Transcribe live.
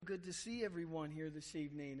good to see everyone here this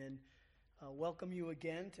evening, and welcome you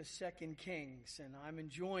again to 2 Kings. And I'm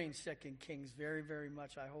enjoying 2 Kings very, very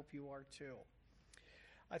much. I hope you are too.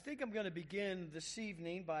 I think I'm going to begin this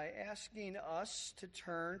evening by asking us to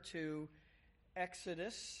turn to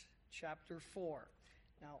Exodus chapter 4.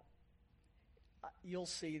 Now, you'll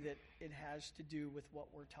see that it has to do with what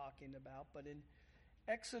we're talking about, but in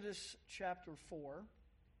Exodus chapter 4,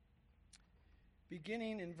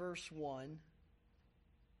 beginning in verse 1,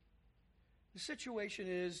 the situation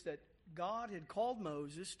is that God had called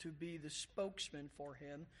Moses to be the spokesman for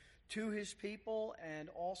him to his people and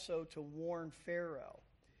also to warn Pharaoh.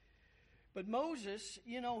 But Moses,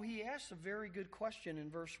 he asked a very good question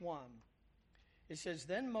in verse 1. It says,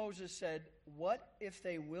 "Then Moses said, 'What if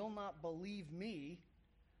they will not believe me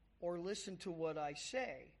or listen to what I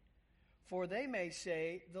say? For they may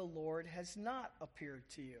say, the Lord has not appeared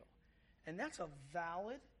to you.'" And that's a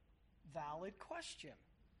valid question.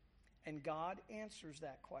 And God answers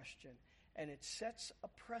that question. And it sets a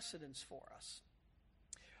precedence for us.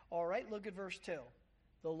 All right, look at verse 2.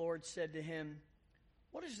 The Lord said to him,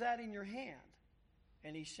 "What is that in your hand?"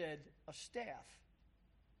 And he said, "A staff."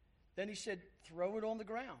 Then he said, "Throw it on the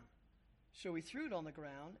ground." So he threw it on the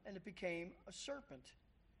ground, and it became a serpent.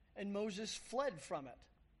 And Moses fled from it.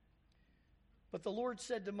 But the Lord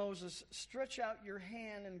said to Moses, "Stretch out your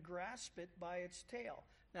hand and grasp it by its tail."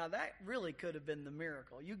 Now that really could have been the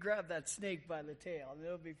miracle. You grab that snake by the tail and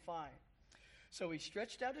it'll be fine. So he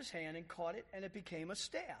stretched out his hand and caught it, and it became a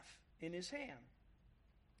staff in his hand.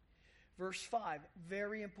 Verse 5,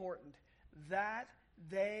 very important. "That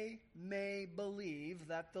they may believe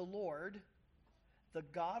that the Lord, the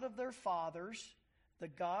God of their fathers, the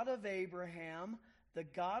God of Abraham, the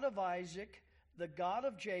God of Isaac, the God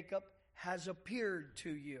of Jacob, has appeared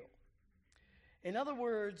to you." In other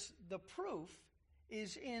words, the proof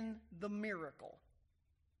is in the miracle.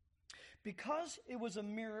 Because it was a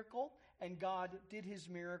miracle, and God did his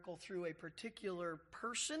miracle through a particular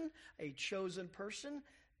person, a chosen person,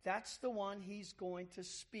 that's the one he's going to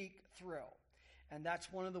speak through. And that's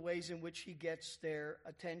one of the ways in which he gets their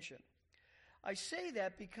attention. I say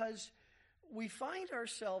that because we find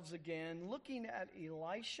ourselves again looking at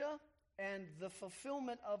Elisha and the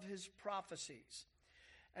fulfillment of his prophecies.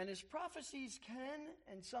 And his prophecies can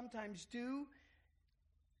and sometimes do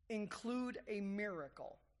include a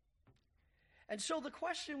miracle. And so the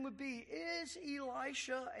question would be, is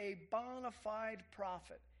Elisha a bona fide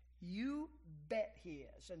prophet? You bet he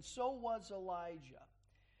is, and so was Elijah.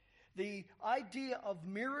 The idea of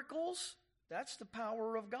miracles, that's the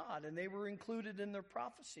power of God, and they were included in their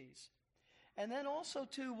prophecies. And then also,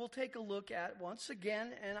 too, we'll take a look at, once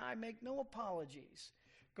again, and I make no apologies,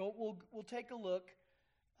 we'll take a look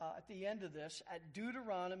at the end of this at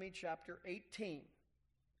Deuteronomy chapter 18,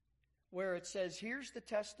 where it says, here's the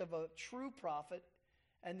test of a true prophet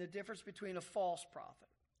and the difference between a false prophet.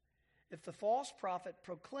 If the false prophet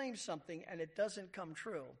proclaims something and it doesn't come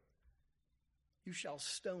true, you shall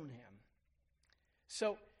stone him.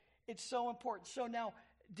 So it's so important. So now,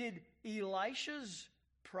 did Elisha's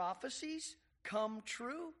prophecies come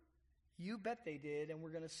true? You bet they did, and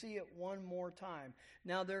we're going to see it one more time.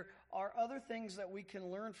 Now, there are other things that we can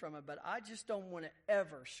learn from it, but I just don't want to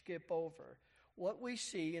ever skip over what we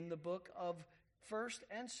see in the book of 1st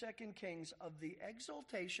and 2nd Kings of the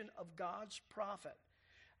exaltation of God's prophet.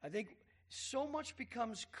 I think so much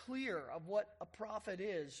becomes clear of what a prophet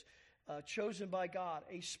is, chosen by God,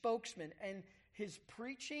 a spokesman, and his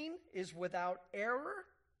preaching is without error.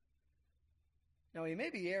 Now, he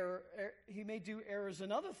may do errors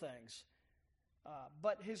in other things,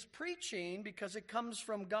 but his preaching, because it comes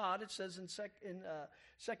from God, it says in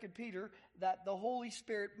 2 Peter that the Holy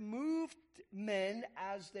Spirit moved men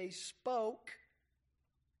as they spoke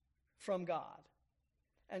from God.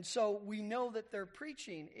 And so we know that their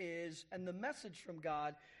preaching is, and the message from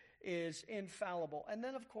God is infallible. And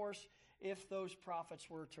then, of course, if those prophets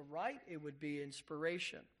were to write, it would be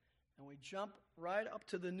inspiration. And we jump right up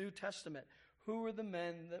to the New Testament. Who were the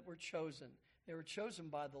men that were chosen? They were chosen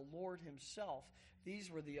by the Lord himself.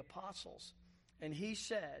 These were the apostles. And he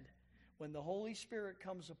said, when the Holy Spirit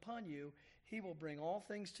comes upon you, he will bring all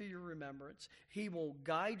things to your remembrance. He will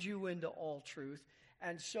guide you into all truth.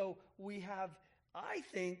 And so we have, I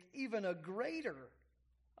think, even a greater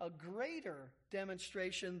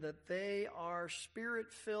demonstration that they are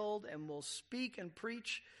spirit-filled and will speak and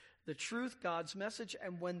preach the truth, God's message.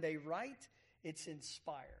 And when they write, it's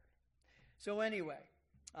inspired. So anyway,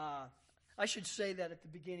 I should say that at the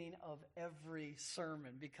beginning of every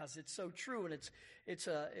sermon because it's so true, and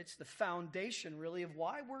it's the foundation really of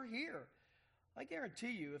why we're here. I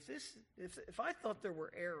guarantee you, if I thought there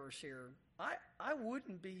were errors here, I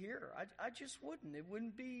wouldn't be here. I just wouldn't. It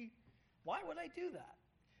wouldn't be. Why would I do that?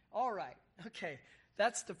 All right. Okay.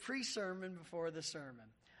 That's the pre-sermon before the sermon.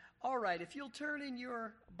 All right. If you'll turn in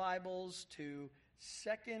your Bibles to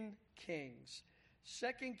 2 Kings.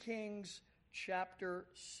 2 Kings chapter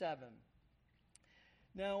 7.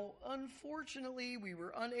 Now, unfortunately, we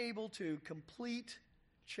were unable to complete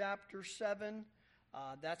chapter 7.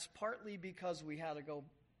 That's partly because we had to go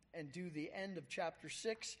and do the end of chapter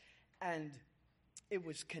 6, and it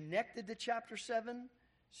was connected to chapter 7.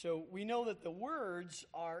 So we know that the words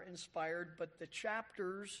are inspired, but the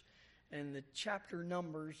chapters and the chapter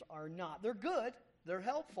numbers are not. They're good, they're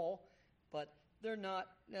helpful, but they're not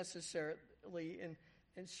necessarily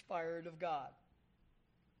inspired of God.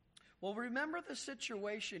 Well, remember the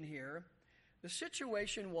situation here. The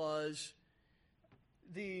situation was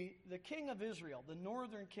the king of Israel, the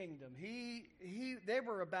northern kingdom, they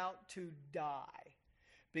were about to die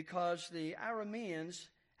because the Arameans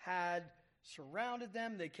had surrounded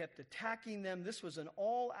them. They kept attacking them. This was an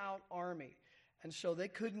all-out army. And so they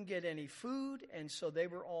couldn't get any food, and so they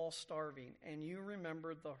were all starving. And you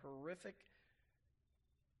remember the horrific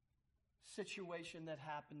situation that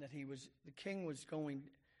happened, that the king was going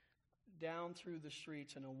down through the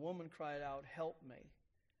streets, and a woman cried out, "Help me."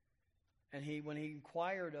 And when he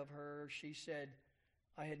inquired of her, she said,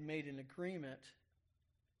 "I had made an agreement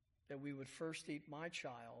that we would first eat my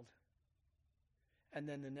child, and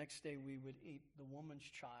then the next day we would eat the woman's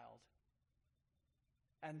child."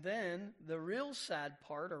 And then the real sad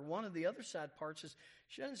part, or one of the other sad parts, is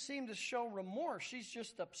she doesn't seem to show remorse. She's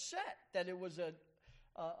just upset that it was a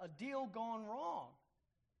deal gone wrong.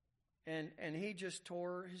 And he just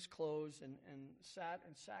tore his clothes and sat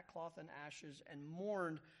in sackcloth and ashes and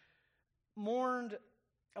mourned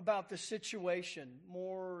about the situation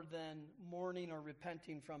more than mourning or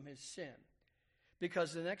repenting from his sin.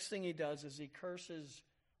 Because the next thing he does is he curses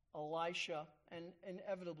Elisha, and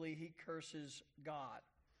inevitably he curses God.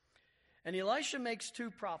 And Elisha makes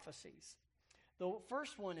two prophecies. The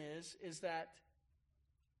first one is that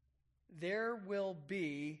there will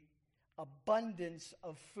be abundance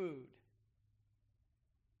of food.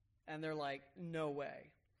 And they're like, "No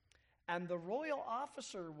way." And the royal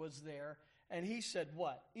officer was there, and he said,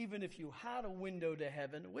 "What? Even if you had a window to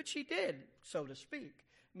heaven," which he did, so to speak.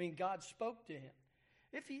 I mean, God spoke to him.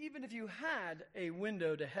 Even if you had a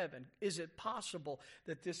window to heaven, is it possible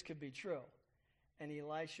that this could be true? And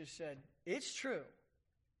Elisha said, "It's true.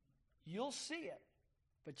 You'll see it,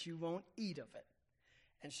 but you won't eat of it."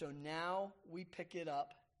 And so now we pick it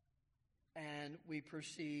up and we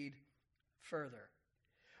proceed further.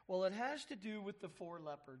 Well, it has to do with the 4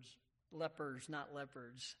 lepers, not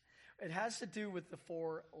leopards. It has to do with the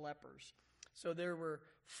 4 lepers. So there were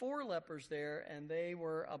 4 lepers there, and they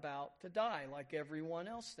were about to die like everyone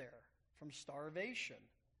else there from starvation.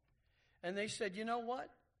 And they said, "You know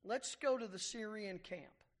what? Let's go to the Syrian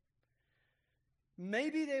camp.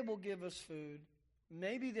 Maybe they will give us food.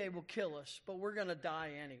 Maybe they will kill us, but we're going to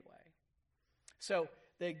die anyway." So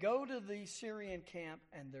they go to the Syrian camp,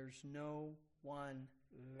 and there's no one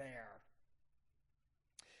there.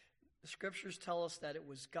 The scriptures tell us that it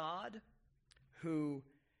was God who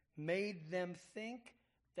made them think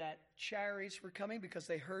that chariots were coming because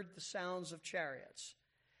they heard the sounds of chariots.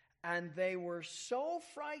 And they were so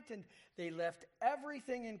frightened, they left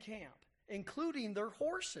everything in camp, including their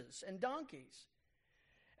horses and donkeys.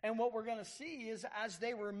 And what we're going to see is as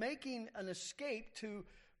they were making an escape to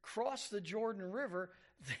cross the Jordan River,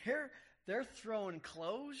 they're throwing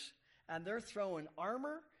clothes and they're throwing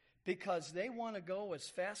armor because they want to go as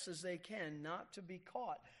fast as they can, not to be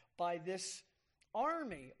caught by this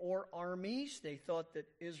army or armies. They thought that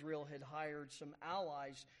Israel had hired some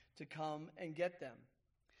allies to come and get them.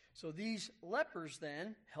 So these lepers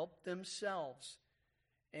then helped themselves.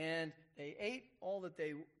 And they ate all that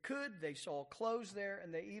they could. They saw clothes there,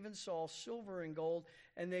 and they even saw silver and gold,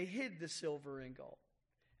 and they hid the silver and gold.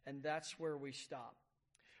 And that's where we stop.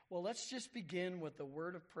 Well, let's just begin with a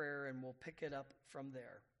word of prayer, and we'll pick it up from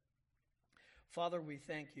there. Father, we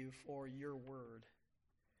thank you for your word.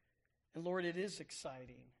 And Lord, it is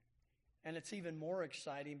exciting. And it's even more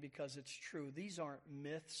exciting because it's true. These aren't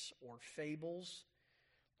myths or fables.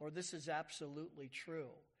 Lord, this is absolutely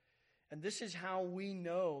true. And this is how we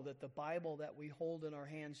know that the Bible that we hold in our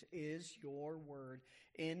hands is your word,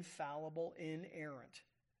 infallible, inerrant.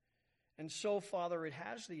 And so, Father, it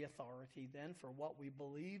has the authority then for what we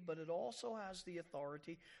believe, but it also has the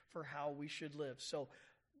authority for how we should live. So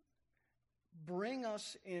bring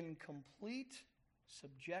us in complete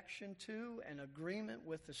subjection to and agreement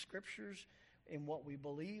with the Scriptures in what we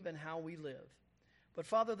believe and how we live. But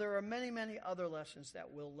Father, there are many, many other lessons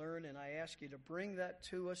that we'll learn, and I ask you to bring that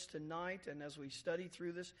to us tonight and as we study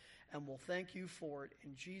through this, and we'll thank you for it.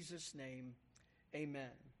 In Jesus' name,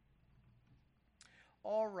 amen.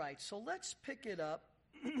 All right, so let's pick it up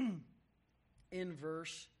in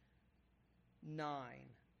verse 9,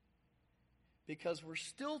 because we're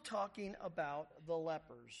still talking about the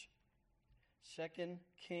lepers. 2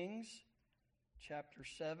 Kings chapter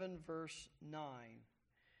 7, verse 9.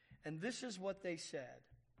 And this is what they said.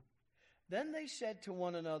 Then they said to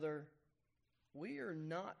one another, "We are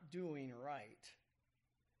not doing right.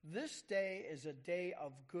 This day is a day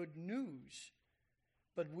of good news,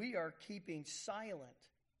 but we are keeping silent.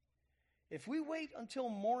 If we wait until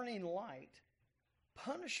morning light,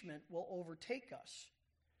 punishment will overtake us.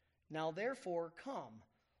 Now therefore, come,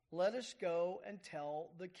 let us go and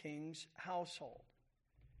tell the king's household."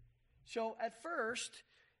 So at first,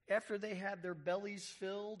 after they had their bellies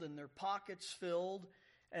filled and their pockets filled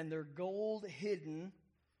and their gold hidden,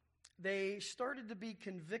 they started to be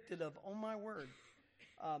convicted of, oh my word,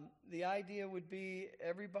 the idea would be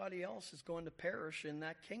everybody else is going to perish in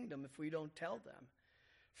that kingdom if we don't tell them.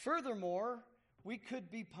 Furthermore, we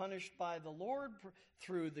could be punished by the Lord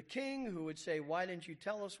through the king, who would say, why didn't you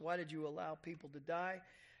tell us? Why did you allow people to die?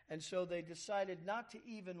 And so they decided not to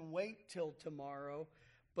even wait till tomorrow,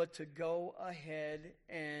 but to go ahead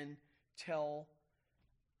and tell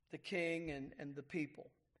the king and the people.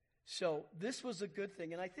 So this was a good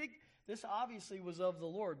thing. And I think this obviously was of the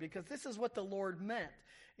Lord, because this is what the Lord meant.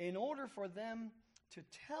 In order for them to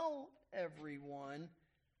tell everyone,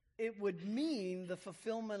 it would mean the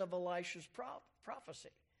fulfillment of Elisha's prophecy.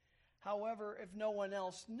 However, if no one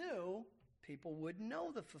else knew, people would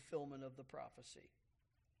know the fulfillment of the prophecy.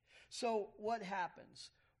 So what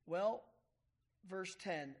happens? Well, verse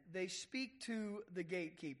 10, they speak to the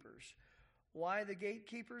gatekeepers. Why the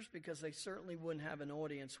gatekeepers? Because they certainly wouldn't have an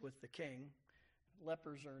audience with the king.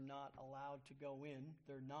 Lepers are not allowed to go in.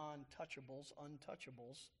 They're non-touchables,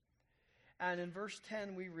 untouchables. And in verse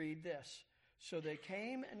 10 we read this. So they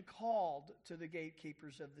came and called to the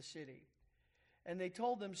gatekeepers of the city. And they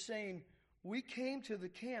told them, saying, we came to the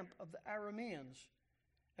camp of the Arameans,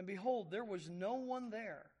 and behold, there was no one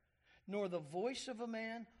there, nor the voice of a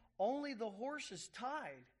man, only the horses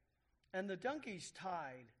tied, and the donkeys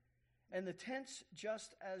tied, and the tents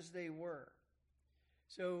just as they were.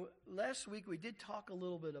 So last week we did talk a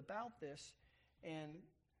little bit about this, and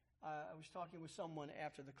I was talking with someone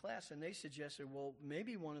after the class, and they suggested, well,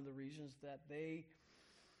 maybe one of the reasons that they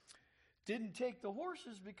didn't take the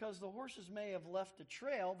horses because the horses may have left a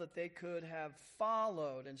trail that they could have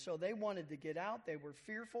followed. And so they wanted to get out. They were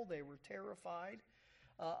fearful. They were terrified.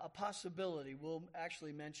 A possibility. We'll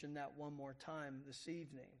actually mention that one more time this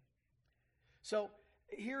evening. So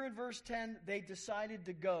here in verse 10, they decided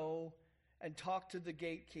to go and talk to the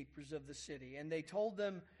gatekeepers of the city. And they told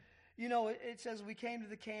them, you know, it says we came to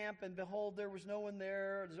the camp, and behold, there was no one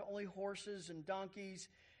there. There's only horses and donkeys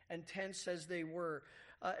and tents as they were.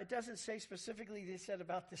 It doesn't say specifically, they said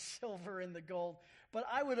about the silver and the gold, but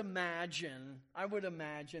I would imagine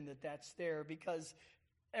that that's there because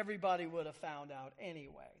everybody would have found out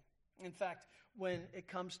anyway. In fact, when it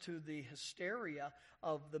comes to the hysteria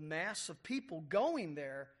of the mass of people going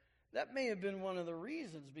there, that may have been one of the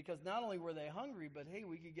reasons, because not only were they hungry, but hey,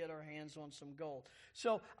 we could get our hands on some gold.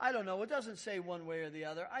 So I don't know. It doesn't say one way or the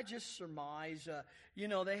other. I just surmise,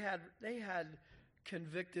 they had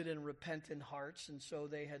convicted and repentant hearts, and so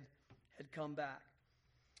they had come back.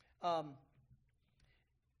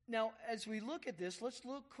 Now, as we look at this, let's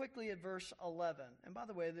look quickly at verse 11. And by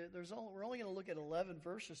the way, we're only going to look at 11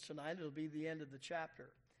 verses tonight. It'll be the end of the chapter.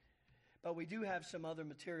 But we do have some other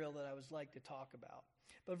material that I would like to talk about.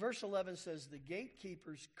 But verse 11 says, the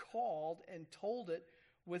gatekeepers called and told it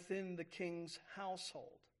within the king's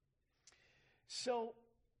household. So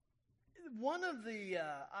one of the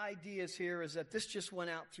ideas here is that this just went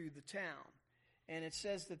out through the town. And it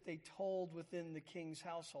says that they told within the king's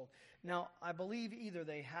household. Now, I believe either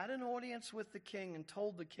they had an audience with the king and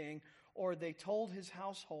told the king, or they told his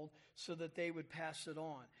household so that they would pass it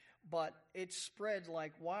on. But it spread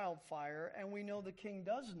like wildfire, and we know the king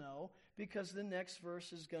does know because the next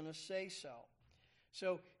verse is going to say so.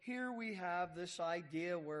 So here we have this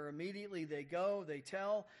idea where immediately they go, they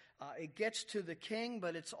tell. It gets to the king,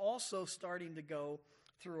 but it's also starting to go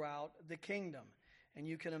throughout the kingdom. And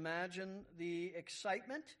you can imagine the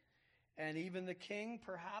excitement, and even the king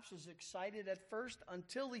perhaps is excited at first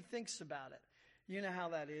until he thinks about it. You know how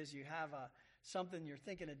that is. You have something you're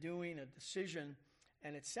thinking of doing, a decision,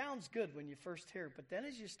 and it sounds good when you first hear it. But then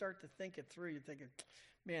as you start to think it through, you're thinking,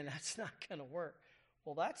 man, that's not going to work.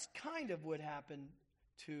 Well, that's kind of what happened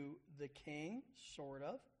to the king, sort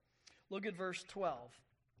of. Look at verse 12.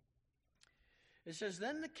 It says,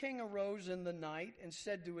 "Then the king arose in the night and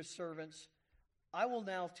said to his servants, I will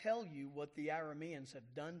now tell you what the Arameans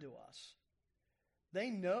have done to us. They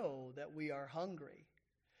know that we are hungry.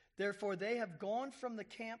 Therefore they have gone from the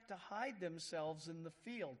camp to hide themselves in the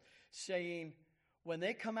field, saying, when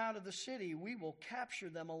they come out of the city, we will capture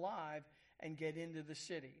them alive and get into the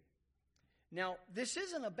city." Now, this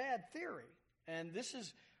isn't a bad theory. And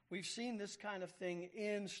we've seen this kind of thing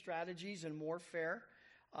in strategies and warfare.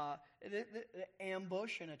 The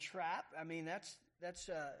ambush and a trap. I mean, that's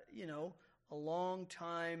a long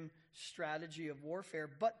time strategy of warfare.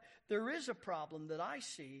 But there is a problem that I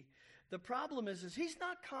see. The problem is he's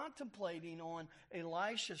not contemplating on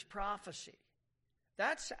Elisha's prophecy.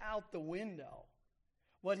 That's out the window.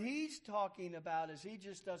 What he's talking about is he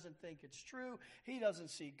just doesn't think it's true. He doesn't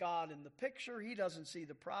see God in the picture. He doesn't see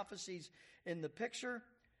the prophecies in the picture.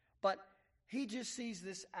 But he just sees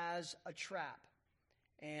this as a trap.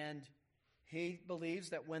 And he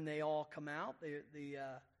believes that when they all come out,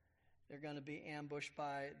 they're going to be ambushed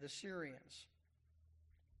by the Syrians.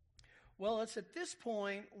 Well, it's at this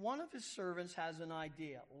point, one of his servants has an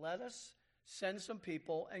idea. Let us send some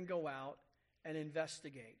people and go out and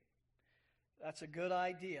investigate. That's a good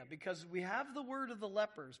idea because we have the word of the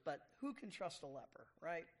lepers, but who can trust a leper,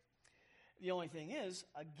 right? The only thing is,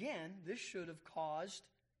 again, this should have caused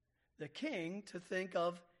the king to think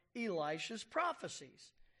of Elisha's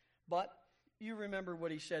prophecies. But you remember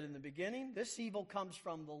what he said in the beginning. This evil comes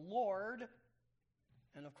from the Lord.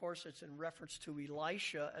 And of course, it's in reference to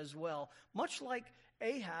Elisha as well. Much like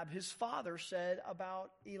Ahab, his father, said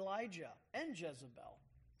about Elijah and Jezebel.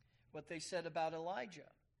 What they said about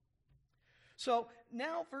Elijah. So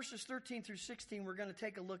now verses 13 through 16, we're going to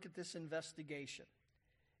take a look at this investigation.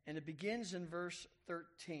 And it begins in verse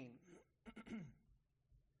 13.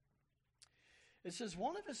 It says,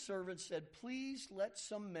 "One of his servants said, please let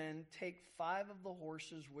some men take 5 of the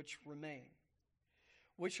horses which remain,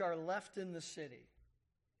 which are left in the city.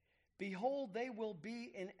 Behold, they will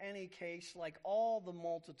be in any case like all the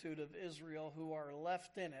multitude of Israel who are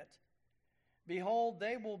left in it. Behold,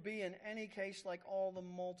 they will be in any case like all the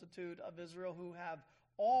multitude of Israel who have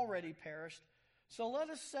already perished. So let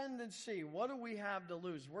us send and see. What do we have to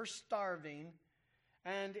lose? We're starving.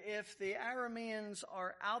 And if the Arameans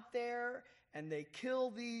are out there and they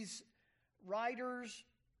kill these riders,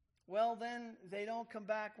 well, then they don't come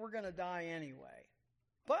back. We're going to die anyway.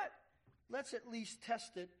 But let's at least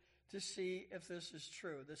test it to see if this is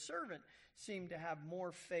true." The servant seemed to have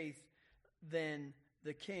more faith than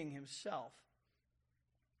the king himself.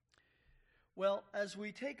 Well, as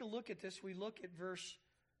we take a look at this, we look at verse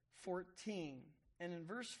 14. And in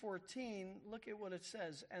verse 14, look at what it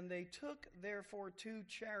says. "And they took, therefore, 2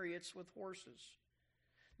 chariots with horses."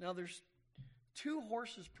 Now, there's 2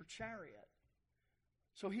 horses per chariot.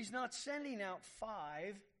 So he's not sending out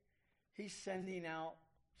 5. He's sending out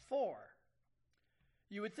 4.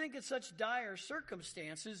 You would think in such dire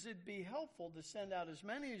circumstances, it'd be helpful to send out as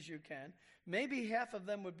many as you can. Maybe half of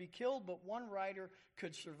them would be killed, but one rider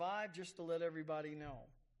could survive, just to let everybody know.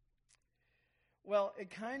 Well, it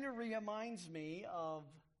kind of reminds me of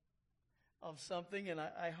something, and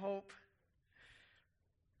I hope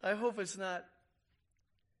it's not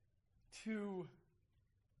too,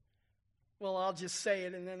 well, I'll just say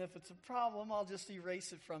it, and then if it's a problem, I'll just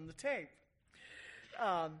erase it from the tape.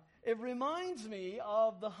 It reminds me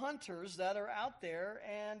of the hunters that are out there,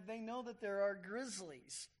 and they know that there are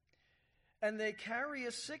grizzlies. And they carry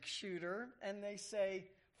a 6-shooter, and they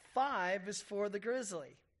say, 5 is for the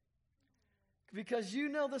grizzly. Because you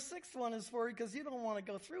know the 6th one is for you, because you don't want to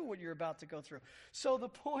go through what you're about to go through. So the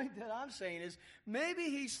point that I'm saying is,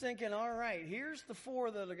 maybe he's thinking, all right, here's the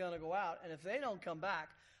 4 that are going to go out, and if they don't come back,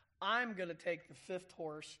 I'm going to take the 5th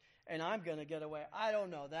horse, and I'm going to get away. I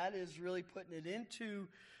don't know. That is really putting it into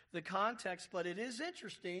the context, but it is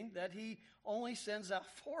interesting that he only sends out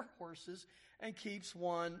 4 horses and keeps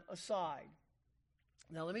 1 aside.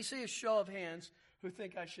 Now, let me see a show of hands who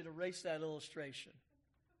think I should erase that illustration.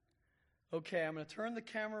 Okay, I'm going to turn the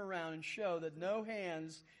camera around and show that no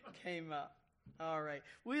hands came up. All right.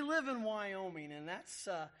 We live in Wyoming, and that's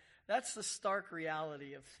the stark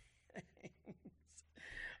reality of things.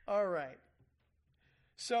 All right.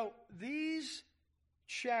 So these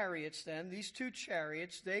chariots then, these 2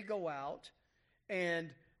 chariots, they go out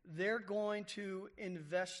and they're going to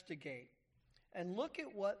investigate. And look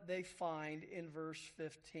at what they find in verse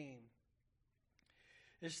 15.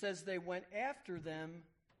 It says they went after them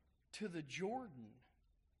to the Jordan.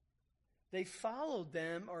 They followed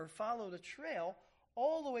them, or followed a trail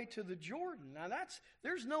all the way to the Jordan. Now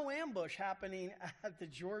there's no ambush happening at the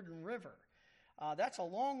Jordan River. That's a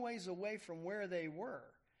long ways away from where they were.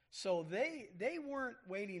 So they weren't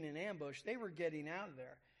waiting in ambush. They were getting out of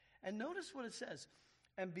there. And notice what it says.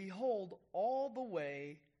 And behold, all the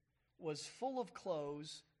way was full of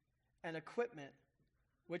clothes and equipment,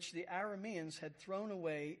 which the Arameans had thrown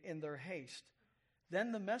away in their haste.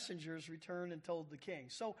 Then the messengers returned and told the king.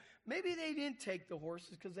 So maybe they didn't take the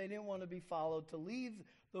horses because they didn't want to be followed, to leave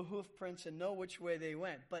the hoof prints and know which way they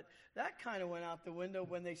went. But that kind of went out the window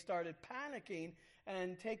when they started panicking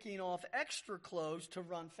and taking off extra clothes to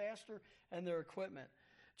run faster and their equipment.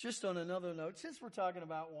 Just on another note, since we're talking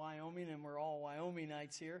about Wyoming and we're all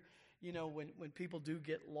Wyomingites here, you know, when people do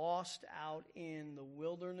get lost out in the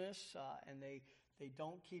wilderness and they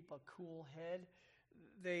don't keep a cool head,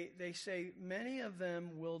 they say many of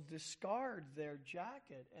them will discard their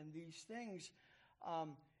jacket and these things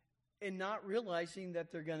in not realizing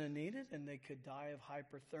that they're going to need it and they could die of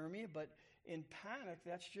hypothermia. But in panic,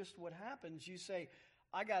 that's just what happens. You say,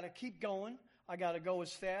 I got to keep going. I got to go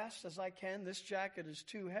as fast as I can. This jacket is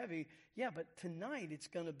too heavy. Yeah, but tonight it's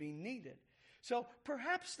going to be needed. So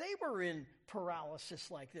perhaps they were in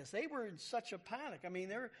paralysis like this. They were in such a panic. I mean,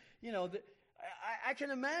 they're, you know, I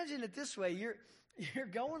can imagine it this way. You're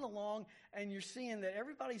going along and you're seeing that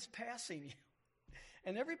everybody's passing you.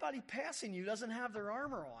 And everybody passing you doesn't have their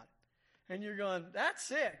armor on. And you're going, that's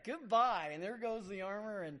it, goodbye. And there goes the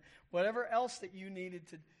armor and whatever else that you needed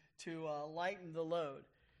to lighten the load.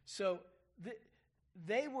 So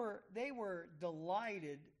they were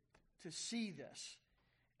delighted to see this.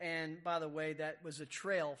 And by the way, that was a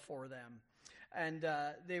trail for them. And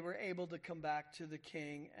they were able to come back to the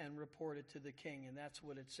king and report it to the king. And that's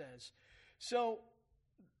what it says. So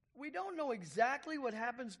we don't know exactly what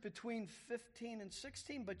happens between 15 and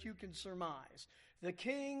 16, but you can surmise. The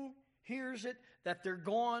king hears it, that they're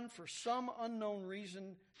gone for some unknown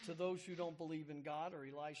reason to those who don't believe in God or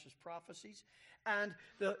Elisha's prophecies. And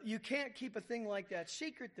you can't keep a thing like that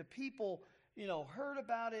secret. The people, you know, heard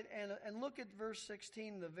about it. And look at verse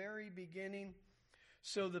 16, the very beginning.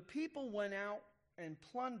 So the people went out and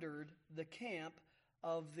plundered the camp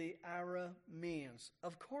of the Arameans.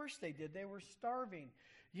 Of course they did. They were starving.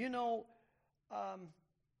 You know,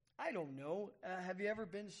 I don't know. Have you ever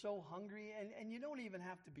been so hungry? And you don't even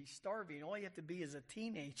have to be starving. All you have to be is a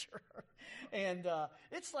teenager. And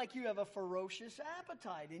it's like you have a ferocious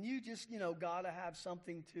appetite. And you just, you know, got to have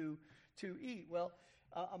something to eat. Well,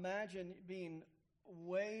 imagine being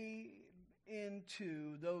way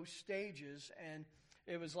into those stages. And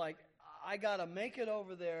it was like, I got to make it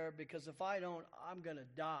over there because if I don't, I'm going to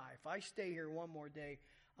die. If I stay here one more day,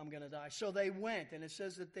 I'm going to die. So they went, and it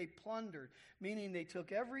says that they plundered, meaning they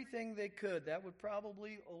took everything they could. That would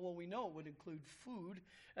probably, well, we know it would include food.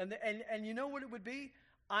 And you know what it would be?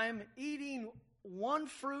 I'm eating one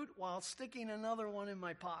fruit while sticking another one in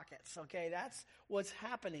my pockets. Okay, that's what's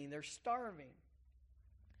happening. They're starving.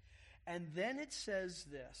 And then it says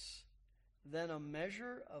this, then a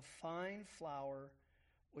measure of fine flour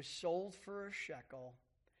was sold for a shekel,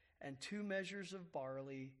 and 2 measures of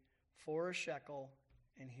barley for a shekel.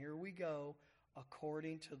 And here we go,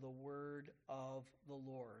 according to the word of the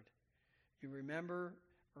Lord. You remember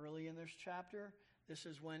early in this chapter, this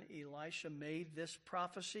is when Elisha made this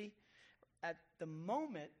prophecy. At the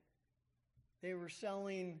moment, they were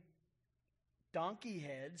selling donkey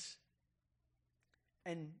heads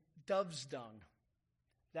and dove's dung.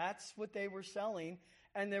 That's what they were selling,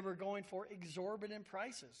 and they were going for exorbitant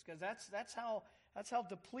prices because that's how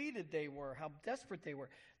depleted they were, how desperate they were.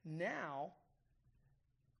 Now,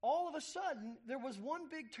 all of a sudden, there was one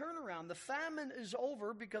big turnaround. The famine is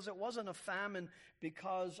over because it wasn't a famine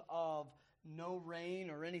because of no rain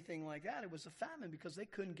or anything like that. It was a famine because they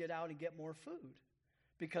couldn't get out and get more food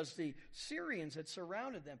because the Syrians had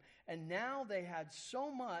surrounded them. And now they had so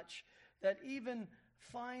much that even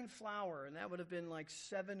fine flour, and that would have been like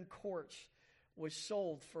 7 quarts, was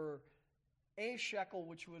sold for a shekel,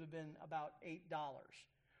 which would have been about $8.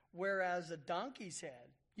 Whereas a donkey's head,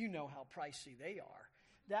 you know how pricey they are,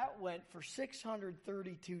 that went for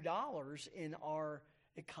 $632 in our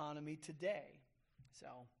economy today.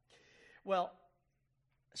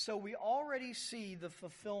 So we already see the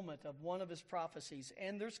fulfillment of one of his prophecies,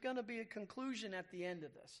 and there's going to be a conclusion at the end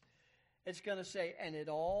of this. It's going to say, and it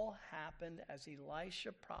all happened as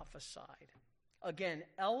Elisha prophesied. Again,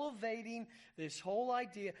 elevating this whole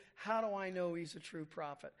idea. How do I know he's a true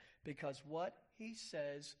prophet? Because what he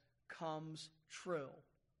says comes true.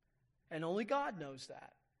 And only God knows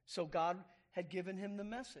that. So God had given him the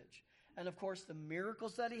message. And of course, the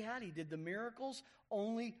miracles that he did the miracles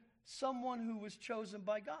only someone who was chosen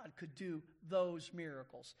by God could do those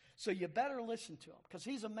miracles. So you better listen to him, because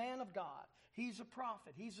he's a man of God. He's a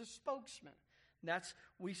prophet. He's a spokesman. And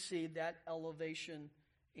we see that elevation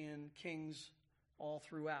in kings all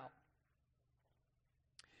throughout.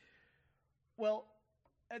 Well,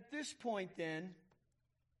 at this point then,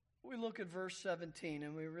 we look at verse 17,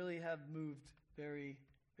 and we really have moved very,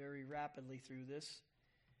 very rapidly through this.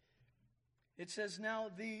 It says, "Now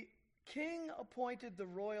the king appointed the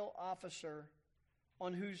royal officer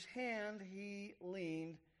on whose hand he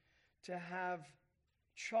leaned to have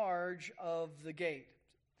charge of the gate."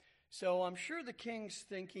 So I'm sure the king's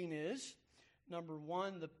thinking is, number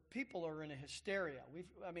one, the people are in a hysteria.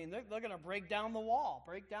 They're going to break down the wall,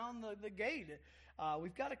 break down the gate.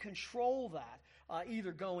 We've got to control that,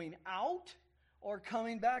 either going out or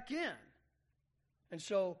coming back in. And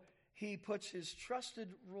so he puts his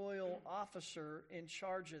trusted royal officer in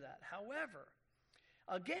charge of that. However,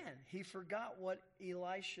 again, he forgot what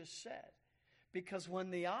Elisha said. Because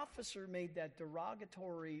when the officer made that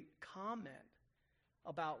derogatory comment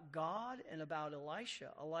about God and about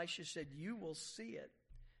Elisha, Elisha said, "You will see it,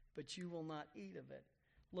 but you will not eat of it."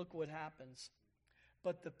 Look what happens.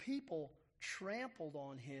 "But the people trampled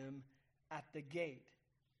on him at the gate,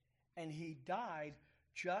 and he died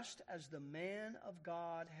just as the man of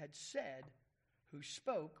God had said, who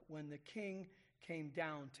spoke when the king came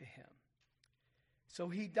down to him." So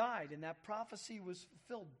he died, and that prophecy was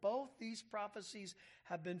fulfilled. Both these prophecies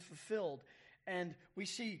have been fulfilled. And we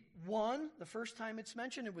see one, the first time it's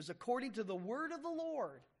mentioned, it was according to the word of the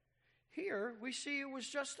Lord. Here, we see it was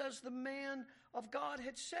just as the man of God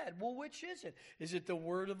had said. Well, which is it? Is it the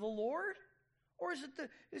word of the Lord? Or is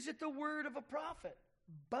it the word of a prophet?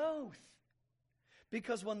 Both.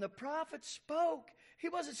 Because when the prophet spoke, he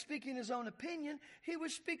wasn't speaking his own opinion. He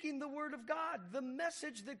was speaking the word of God, the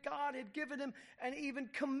message that God had given him and even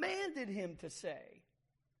commanded him to say.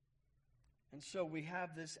 And so we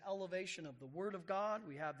have this elevation of the word of God.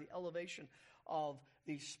 We have the elevation of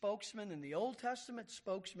the spokesman in the Old Testament,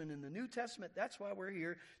 spokesman in the New Testament. That's why we're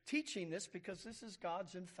here teaching this, because this is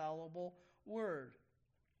God's infallible word.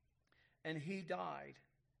 And he died.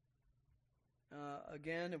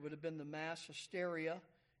 Again, it would have been the mass hysteria.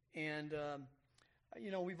 And,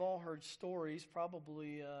 we've all heard stories.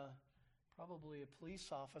 Probably a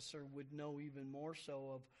police officer would know even more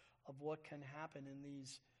so of what can happen in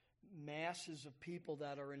these masses of people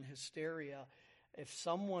that are in hysteria. If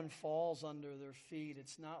someone falls under their feet,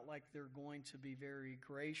 it's not like they're going to be very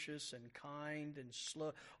gracious and kind and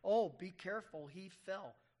slow. "Oh, be careful, he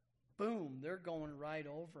fell." Boom, they're going right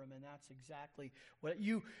over him, and that's exactly what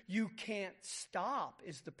you can't stop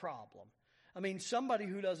is the problem. Somebody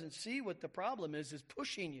who doesn't see what the problem is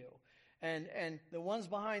pushing you, and the ones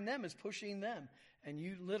behind them is pushing them, and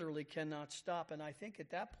you literally cannot stop. And I think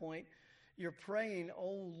at that point, you're praying,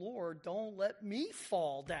 "Oh, Lord, don't let me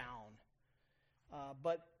fall down."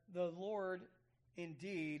 But the Lord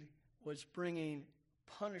indeed was bringing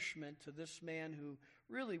punishment to this man who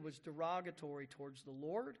really was derogatory towards the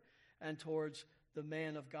Lord and towards the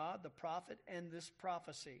man of God, the prophet, and this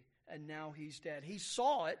prophecy. And now he's dead. He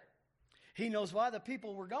saw it. He knows why the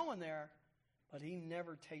people were going there, but he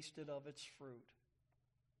never tasted of its fruit.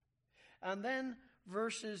 And then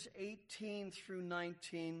verses 18 through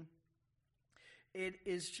 19, it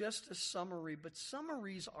is just a summary, but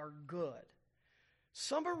summaries are good.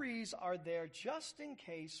 Summaries are there just in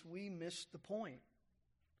case we miss the point.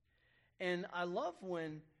 And I love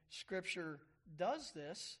when Scripture does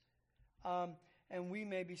this. And we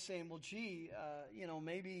may be saying, "Well,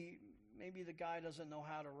 maybe the guy doesn't know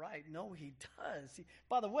how to write." No, he does.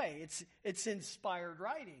 By the way, it's inspired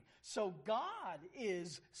writing. So God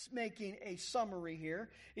is making a summary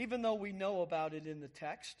here, even though we know about it in the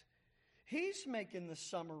text. He's making the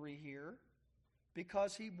summary here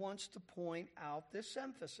because he wants to point out this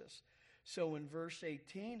emphasis. So in verse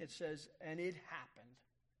 18 it says, "And it happened,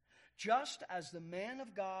 just as the man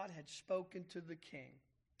of God had spoken to the king,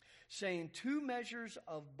 saying, 2 measures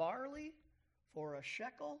of barley for a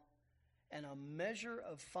shekel, and a measure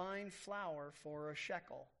of fine flour for a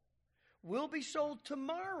shekel will be sold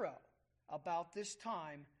tomorrow about this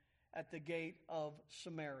time at the gate of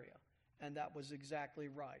Samaria." And that was exactly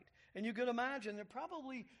right. And you could imagine there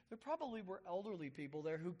probably were elderly people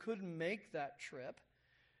there who couldn't make that trip,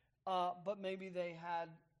 but maybe they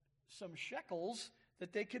had some shekels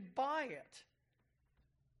that they could buy it.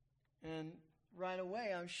 And right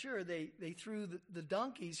away, I'm sure they threw the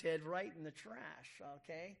donkey's head right in the trash,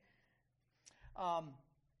 okay?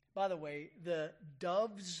 By the way, the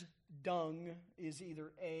dove's dung is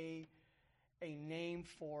either a name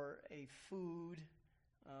for a food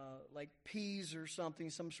like peas or something,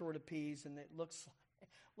 some sort of peas, and it looks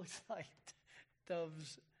like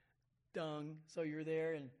dove's dung. So you're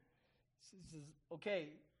there and says, okay,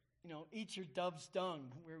 eat your dove's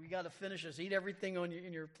dung. We got to finish this. Eat everything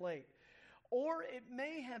in your plate. Or it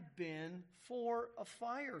may have been for a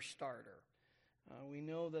fire starter. We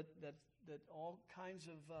know that all kinds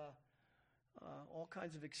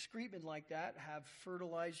of excrement like that have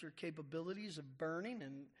fertilizer capabilities of burning,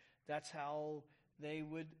 and that's how they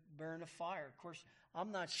would burn a fire. Of course,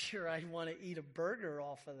 I'm not sure I'd want to eat a burger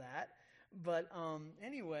off of that, but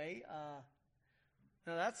anyway,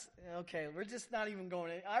 now that's okay. We're just not even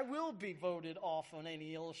going to. I will be voted off on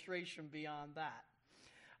any illustration beyond that.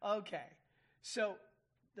 Okay, so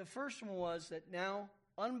the first one was that now,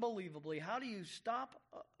 unbelievably, how do you stop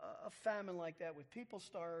a famine like that with people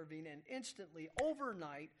starving, and instantly,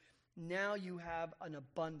 overnight, now you have an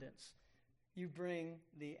abundance. You bring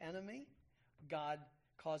the enemy. God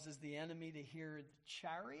causes the enemy to hear the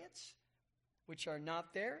chariots, which are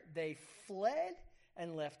not there. They fled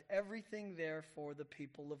and left everything there for the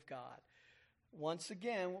people of God. Once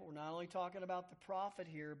again, we're not only talking about the prophet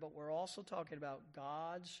here, but we're also talking about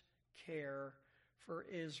God's care for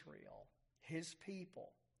Israel, his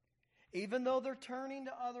people. Even though they're turning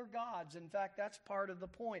to other gods. In fact, that's part of the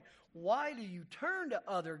point. Why do you turn to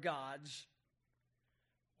other gods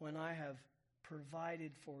when I have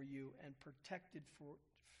provided for you and protected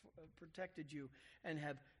you and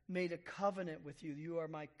have made a covenant with you? You are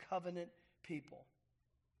my covenant people.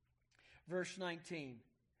 Verse 19.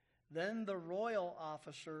 Then the royal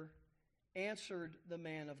officer answered the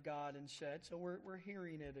man of God and said, so we're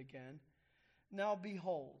hearing it again. Now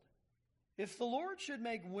behold, if the Lord should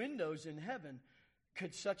make windows in heaven,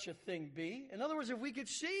 could such a thing be? In other words, if we could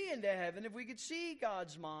see into heaven, if we could see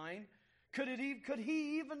God's mind, could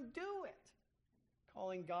he even do it?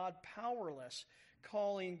 Calling God powerless,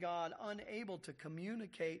 calling God unable to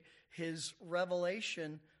communicate his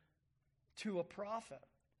revelation to a prophet.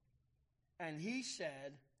 And he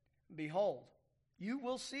said, behold, you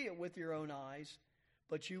will see it with your own eyes,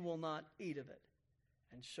 but you will not eat of it.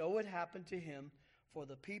 And so it happened to him, for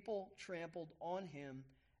the people trampled on him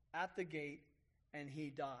at the gate, and he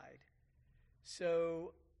died.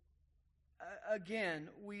 So, again,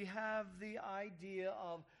 we have the idea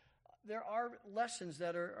of there are lessons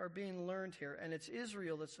that are being learned here, and it's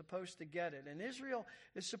Israel that's supposed to get it. And Israel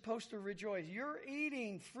is supposed to rejoice. You're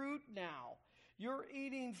eating fruit now. You're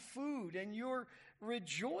eating food, and you're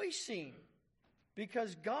rejoicing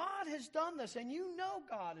because God has done this, and you know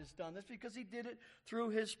God has done this because he did it through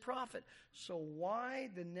his prophet. So why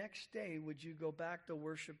the next day would you go back to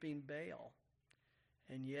worshiping Baal?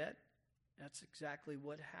 And yet, that's exactly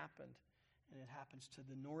what happened. And it happens to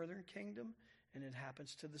the northern kingdom, and it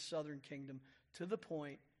happens to the southern kingdom, to the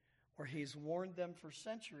point where he's warned them for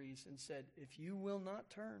centuries and said, if you will not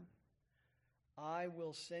turn, I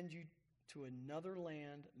will send you to another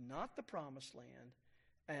land, not the promised land,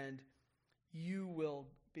 and you will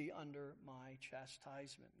be under my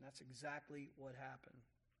chastisement. And that's exactly what happened.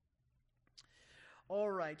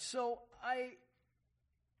 All right, so I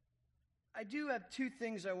do have two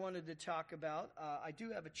things I wanted to talk about. I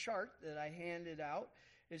do have a chart that I handed out.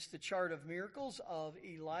 It's the chart of miracles of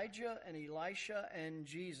Elijah and Elisha and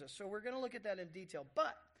Jesus. So we're going to look at that in detail.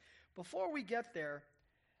 But before we get there,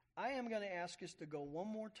 I am going to ask us to go one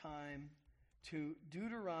more time to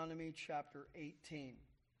Deuteronomy chapter 18.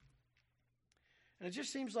 And it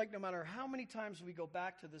just seems like no matter how many times we go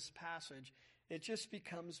back to this passage, it just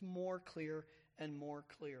becomes more clear and more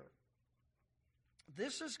clear.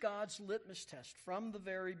 This is God's litmus test from the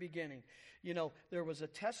very beginning. You know, there was a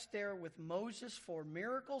test there with Moses for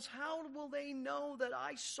miracles. How will they know that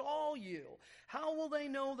I saw you? How will they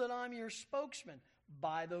know that I'm your spokesman?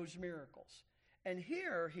 By those miracles. And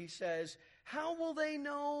here he says, how will they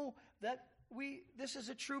know that this is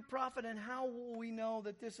a true prophet, and how will we know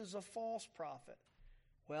that this is a false prophet?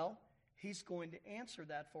 Well, he's going to answer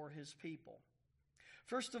that for his people.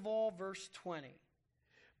 First of all, verse 20.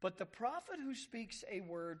 But the prophet who speaks a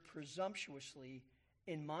word presumptuously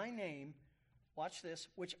in my name, watch this,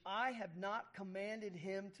 which I have not commanded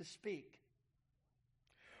him to speak,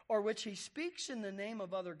 or which he speaks in the name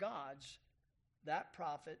of other gods, that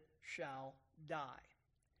prophet shall die.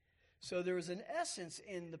 So there is an essence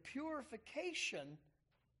in the purification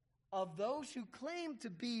of those who claim to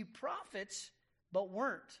be prophets but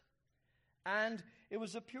weren't. And it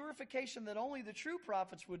was a purification that only the true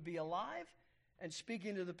prophets would be alive and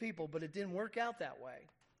speaking to the people, but it didn't work out that way.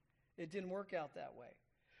 It didn't work out that way.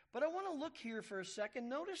 But I want to look here for a second.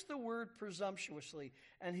 Notice the word presumptuously,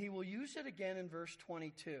 and he will use it again in verse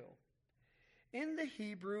 22. In the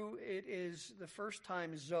Hebrew, it is the first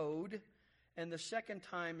time Zod, and the second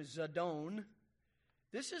time Zadon.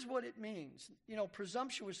 This is what it means.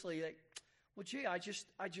 Presumptuously, like, well, gee, I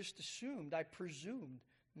just assumed, I presumed.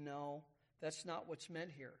 No, that's not what's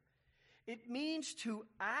meant here. It means to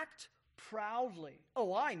act proudly.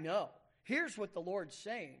 Oh, I know. Here's what the Lord's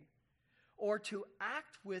saying. Or to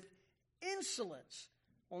act with insolence.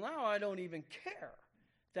 Well, now I don't even care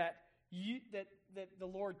that the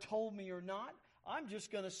Lord told me or not. I'm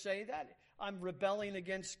just going to say that. I'm rebelling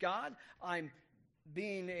against God. I'm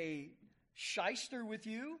being a shyster with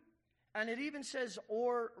you. And it even says,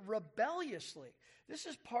 or rebelliously. This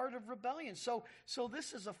is part of rebellion. So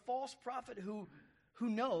this is a false prophet who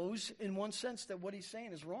knows, in one sense, that what he's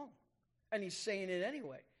saying is wrong. And he's saying it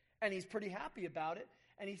anyway. And he's pretty happy about it.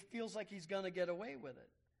 And he feels like he's going to get away with it.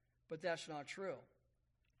 But that's not true.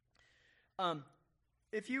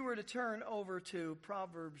 If you were to turn over to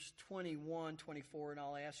Proverbs 21, 24, and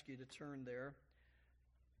I'll ask you to turn there,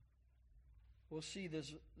 we'll see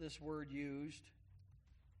this word used.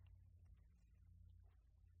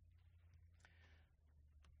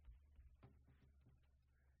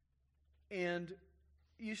 And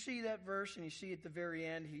you see that verse, and you see at the very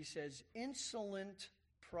end, he says, insolent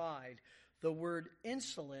pride. The word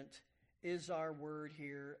insolent is our word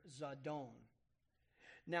here, zadon.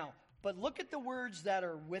 Now, but look at the words that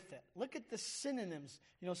are with it. Look at the synonyms.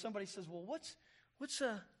 Somebody says, well,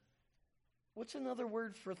 what's another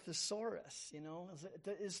word for thesaurus?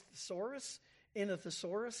 Is thesaurus in a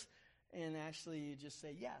thesaurus? And actually you just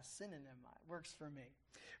say, yes, synonym works for me.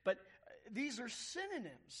 But these are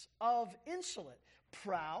synonyms of insolent.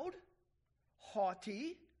 Proud,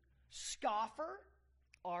 haughty, scoffer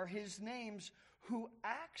are his names, who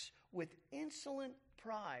acts with insolent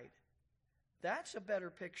pride. That's a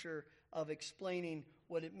better picture of explaining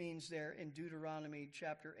what it means there in Deuteronomy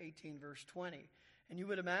chapter 18, verse 20. And you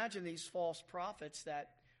would imagine these false prophets, that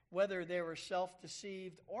whether they were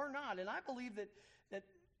self-deceived or not, and I believe that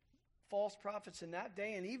false prophets in that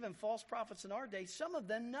day and even false prophets in our day, some of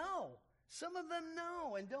them know. Some of them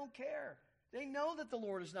know and don't care. They know that the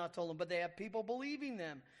Lord has not told them, but they have people believing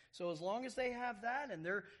them. So as long as they have that and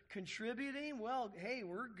they're contributing, well, hey,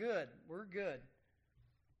 we're good. We're good.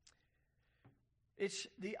 It's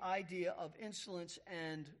the idea of insolence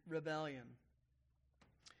and rebellion.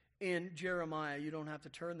 In Jeremiah, you don't have to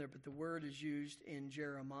turn there, but the word is used in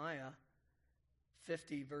Jeremiah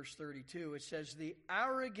 50, verse 32. It says, the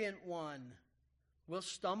arrogant one will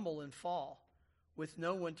stumble and fall with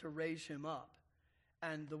no one to raise him up.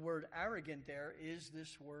 And the word arrogant there is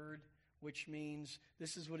this word which means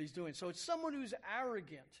this is what he's doing. So it's someone who's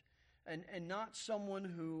arrogant and not someone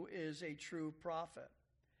who is a true prophet.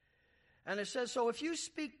 And it says, so if you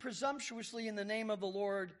speak presumptuously in the name of the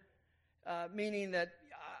Lord, meaning that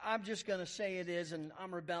I'm just going to say it is and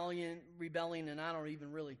I'm rebelling and I don't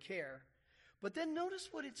even really care. But then notice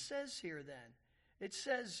what it says here then. It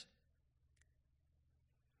says,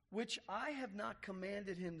 which I have not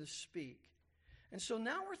commanded him to speak. And so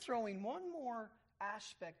now we're throwing one more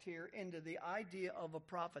aspect here into the idea of a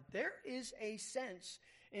prophet. There is a sense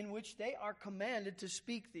in which they are commanded to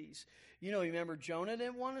speak these. You remember Jonah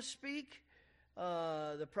didn't want to speak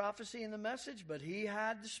the prophecy and the message, but he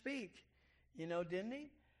had to speak, didn't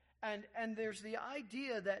he? And there's the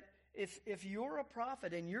idea that if you're a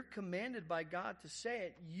prophet and you're commanded by God to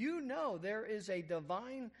say it, there is a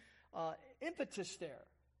divine impetus there.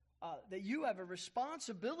 That you have a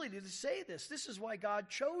responsibility to say this. This is why God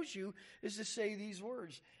chose you, is to say these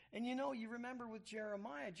words. And you remember with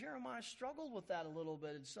Jeremiah struggled with that a little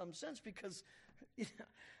bit in some sense because,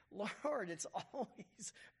 Lord, it's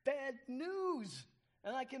always bad news.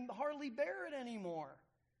 And I can hardly bear it anymore.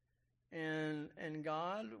 And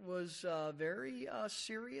God was very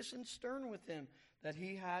serious and stern with him that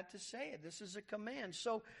he had to say it. This is a command.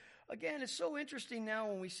 So, again, it's so interesting now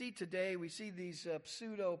when we see these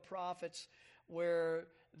pseudo-prophets where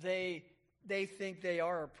they think they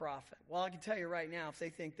are a prophet. Well, I can tell you right now, if they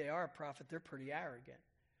think they are a prophet, they're pretty arrogant.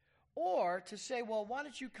 Or to say, well, why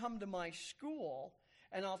don't you come to my school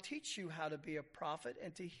and I'll teach you how to be a prophet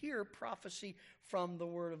and to hear prophecy from the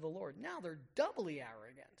word of the Lord. Now they're doubly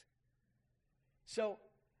arrogant. So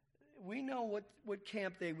we know what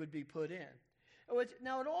camp they would be put in.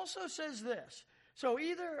 Now it also says this. So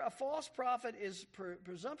either a false prophet is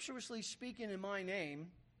presumptuously speaking in my name,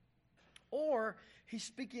 or he's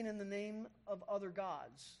speaking in the name of other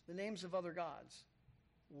gods, the names of other gods.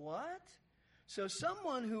 What? So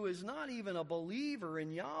someone who is not even a believer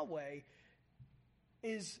in Yahweh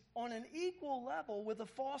is on an equal level with a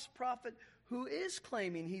false prophet who is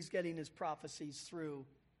claiming he's getting his prophecies through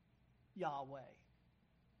Yahweh.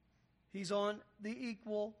 He's on the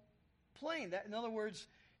equal plane. That, in other words,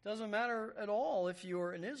 it doesn't matter at all if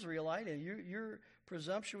you're an Israelite and you're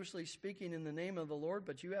presumptuously speaking in the name of the Lord,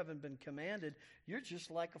 but you haven't been commanded. You're just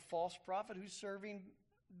like a false prophet who's serving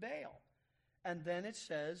Baal. And then it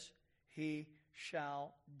says, he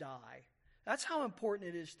shall die. That's how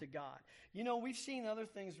important it is to God. You know, we've seen other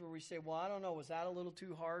things where we say, well, I don't know, was that a little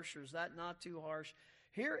too harsh or is that not too harsh?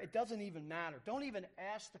 Here, it doesn't even matter. Don't even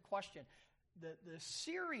ask the question. The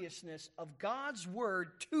seriousness of God's word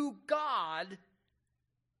to God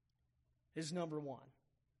is number one.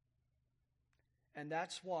 And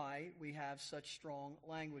that's why we have such strong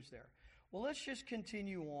language there. Well, let's just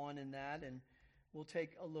continue on in that, and we'll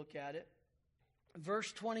take a look at it.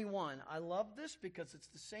 Verse 21. I love this because it's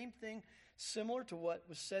the same thing, similar to what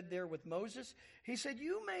was said there with Moses. He said,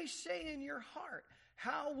 you may say in your heart,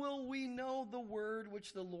 how will we know the word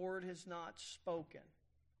which the Lord has not spoken?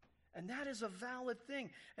 And that is a valid thing.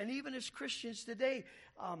 And even as Christians today,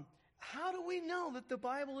 how do we know that the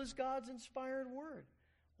Bible is God's inspired word?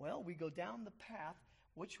 Well, we go down the path,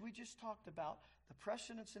 which we just talked about, the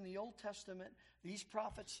precedents in the Old Testament, these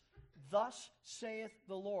prophets, thus saith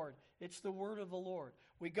the Lord. It's the word of the Lord.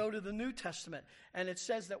 We go to the New Testament, and it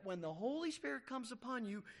says that when the Holy Spirit comes upon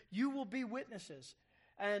you, you will be witnesses.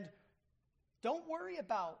 And don't worry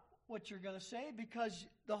about what you're going to say, because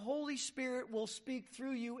the Holy Spirit will speak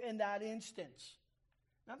through you in that instance.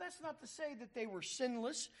 Now, that's not to say that they were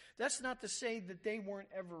sinless. That's not to say that they weren't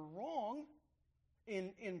ever wrong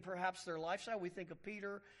in perhaps their lifestyle. We think of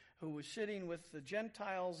Peter, who was sitting with the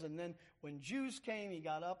Gentiles, and then when Jews came, he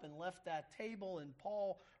got up and left that table, and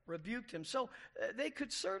Paul rebuked him. So they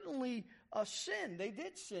could certainly sin. They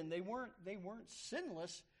did sin. They weren't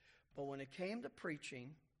sinless. But when it came to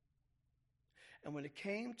preaching, and when it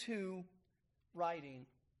came to writing,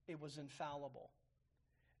 it was infallible.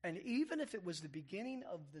 And even if it was the beginning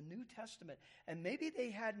of the New Testament, and maybe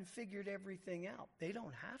they hadn't figured everything out, they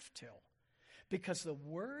don't have to. Because the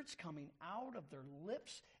words coming out of their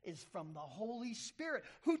lips is from the Holy Spirit,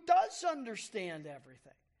 who does understand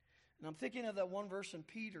everything. And I'm thinking of that one verse in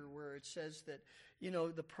Peter where it says that, you know,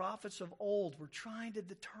 the prophets of old were trying to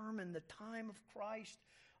determine the time of Christ,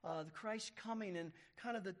 the Christ coming, and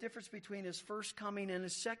kind of the difference between his first coming and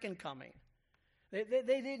his second coming. They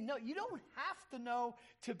didn't know. You don't have to know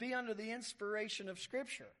to be under the inspiration of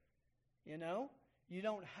Scripture. You know? You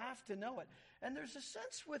don't have to know it. And there's a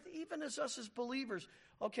sense with even as us as believers,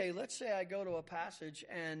 okay, let's say I go to a passage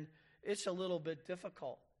and it's a little bit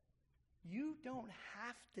difficult. You don't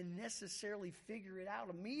have to necessarily figure it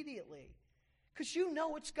out immediately, because you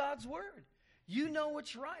know it's God's word. You know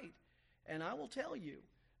it's right. And I will tell you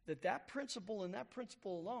that principle and that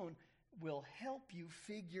principle alone will help you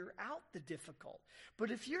figure out the difficult.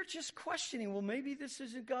 But if you're just questioning, well, maybe this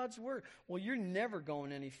isn't God's word, well, you're never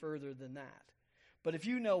going any further than that. But if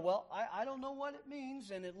you know, well, I don't know what it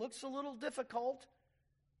means, and it looks a little difficult,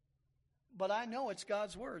 but I know it's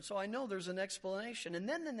God's word, so I know there's an explanation. And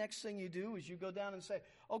then the next thing you do is you go down and say,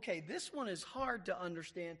 okay, this one is hard to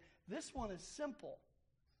understand. This one is simple.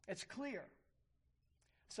 It's clear.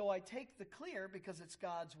 So I take the clear because it's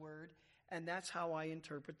God's word, and that's how I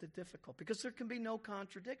interpret the difficult, because there can be no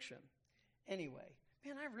contradiction. Anyway,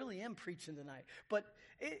 man, I really am preaching tonight. But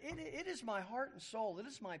it is my heart and soul. It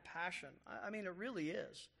is my passion. I mean, it really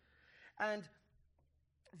is. And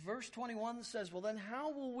verse 21 says, well, then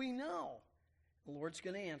how will we know? The Lord's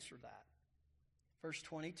going to answer that. Verse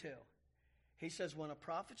 22. He says, when a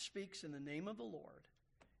prophet speaks in the name of the Lord,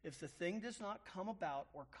 if the thing does not come about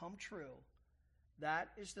or come true, that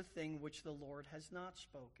is the thing which the Lord has not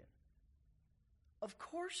spoken. Of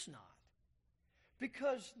course not.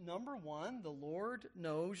 Because, number one, the Lord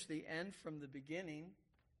knows the end from the beginning,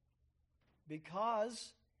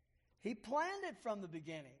 because he planned it from the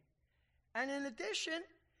beginning. And in addition,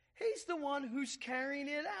 he's the one who's carrying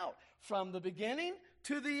it out from the beginning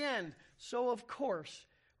to the end. So, of course,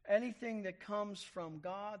 anything that comes from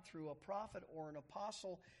God through a prophet or an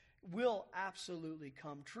apostle will absolutely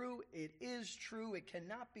come true. It is true. It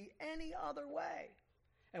cannot be any other way.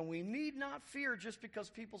 And we need not fear just because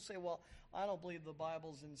people say, well, I don't believe the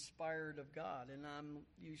Bible's inspired of God. And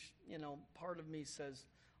part of me says,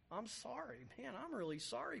 I'm sorry. Man, I'm really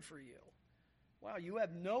sorry for you. Wow, you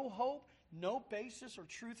have no hope, no basis or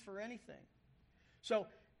truth for anything. So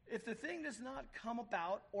if the thing does not come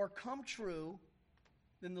about or come true,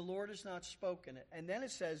 then the Lord has not spoken it. And then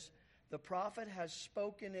it says, the prophet has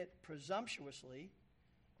spoken it presumptuously.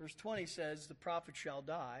 Verse 20 says, the prophet shall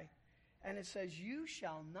die. And it says, you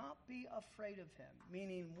shall not be afraid of him.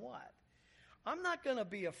 Meaning what? I'm not going to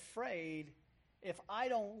be afraid if I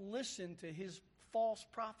don't listen to his false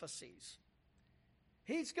prophecies.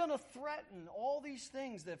 He's going to threaten all these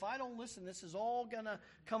things that if I don't listen, this is all going to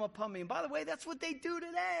come upon me. And by the way, that's what they do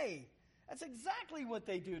today. That's exactly what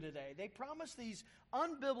they do today. They promise these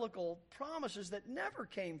unbiblical promises that never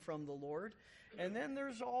came from the Lord. And then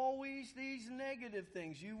there's always these negative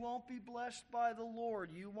things. You won't be blessed by the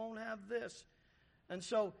Lord. You won't have this. And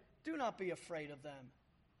so do not be afraid of them.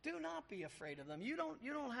 Do not be afraid of them. You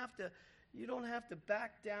don't have to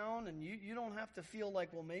back down, and you don't have to feel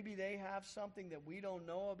like, well, maybe they have something that we don't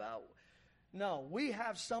know about. No, we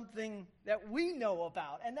have something that we know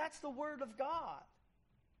about, and that's the Word of God.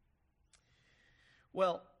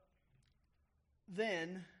 Well,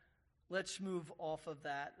 then let's move off of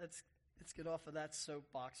that. Let's get off of that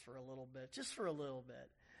soapbox for a little bit, just for a little bit.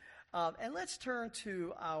 And let's turn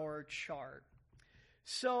to our chart.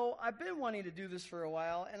 So I've been wanting to do this for a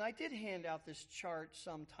while, and I did hand out this chart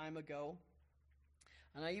some time ago,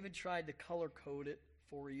 and I even tried to color code it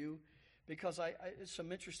for you because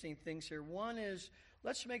some interesting things here. One is,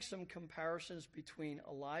 let's make some comparisons between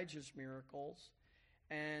Elijah's miracles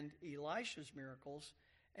and Elisha's miracles,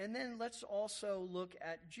 and then let's also look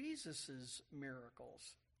at Jesus's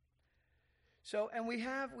miracles. So, and we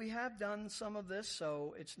have done some of this,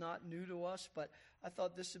 so it's not new to us, but I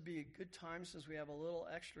thought this would be a good time, since we have a little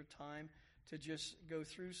extra time, to just go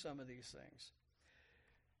through some of these things.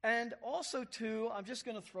 And also, too, I'm just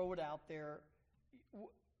going to throw it out there.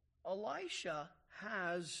 Elisha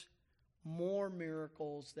has more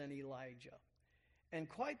miracles than Elijah, and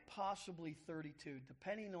quite possibly 32,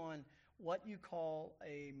 depending on what you call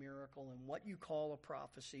a miracle and what you call a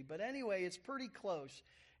prophecy. But anyway, it's pretty close.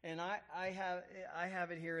 And I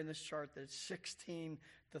have it here in this chart that it's 16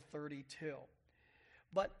 to 32.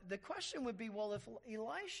 But the question would be, well, if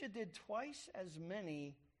Elisha did twice as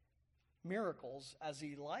many miracles as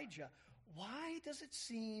Elijah, why does it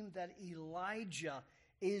seem that Elijah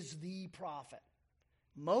is the prophet?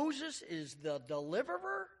 Moses is the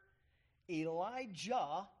deliverer.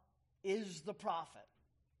 Elijah is the prophet.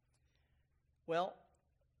 Well,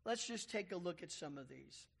 let's just take a look at some of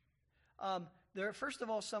these. There are, first of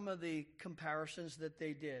all, some of the comparisons that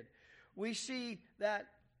they did. We see that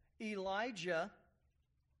Elijah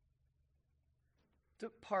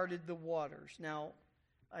parted the waters. Now,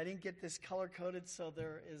 I didn't get this color-coded, so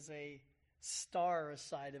there is a star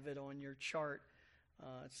aside of it on your chart.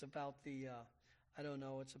 It's about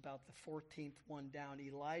it's about the 14th one down.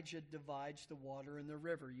 Elijah divides the water in the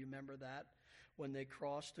river. You remember that? When they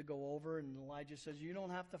crossed to go over, and Elijah says, you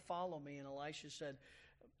don't have to follow me. And Elisha said,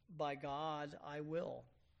 by God, I will.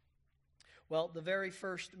 Well, the very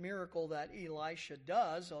first miracle that Elisha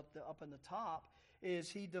does up in the top is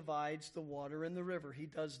he divides the water in the river. He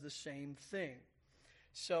does the same thing.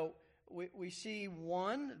 So we see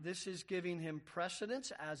one, this is giving him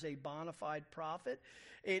precedence as a bona fide prophet.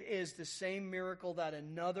 It is the same miracle that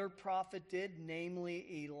another prophet did,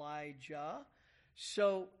 namely Elijah.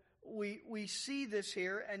 So we see this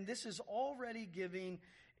here, and this is already giving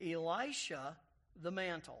Elisha the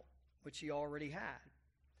mantle, which he already had.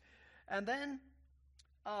 And then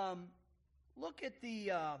look at the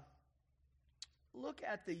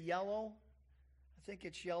yellow. I think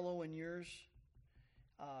it's yellow in yours.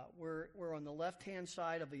 We're on the left-hand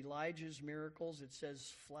side of Elijah's miracles. It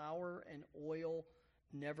says flour and oil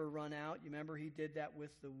never run out. You remember he did that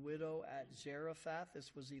with the widow at Zarephath.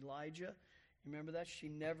 This was Elijah. You remember that?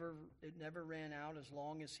 It never ran out as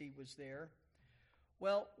long as he was there.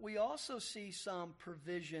 Well, we also see some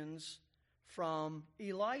provisions from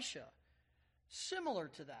Elisha, similar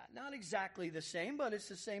to that. Not exactly the same, but it's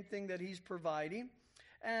the same thing that he's providing.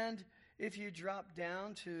 And if you drop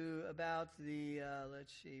down to about the,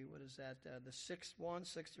 the sixth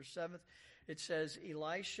or seventh, it says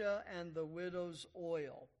Elisha and the widow's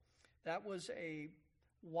oil. That was a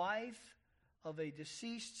wife of a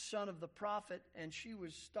deceased son of the prophet, and she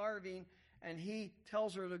was starving, and he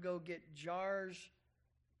tells her to go get jars,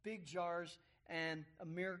 big jars, and a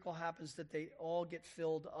miracle happens that they all get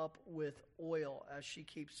filled up with oil as she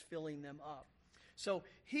keeps filling them up. So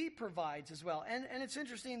he provides as well. And it's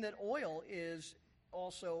interesting that oil is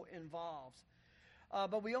also involved.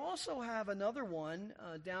 But we also have another one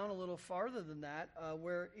down a little farther than that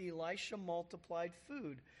where Elisha multiplied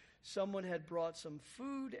food. Someone had brought some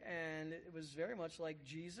food, and it was very much like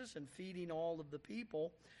Jesus and feeding all of the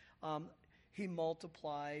people. He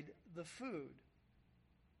multiplied the food.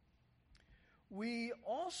 We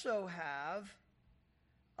also have,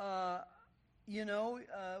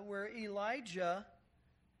 where Elijah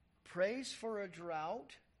prays for a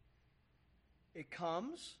drought. It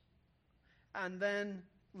comes. And then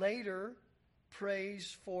later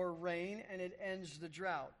prays for rain, and it ends the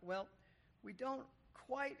drought. Well, we don't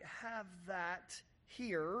quite have that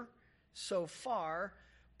here so far,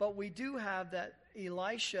 but we do have that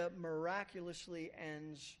Elisha miraculously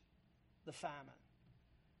ends the famine.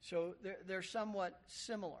 So they're somewhat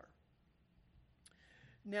similar.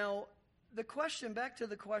 Now, back to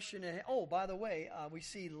the question, by the way, we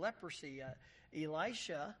see leprosy.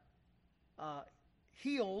 Elisha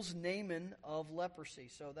heals Naaman of leprosy.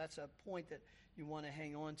 So that's a point that you want to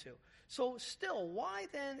hang on to. So still, why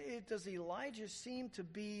then does Elijah seem to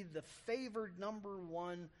be the favored number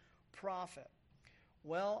one prophet?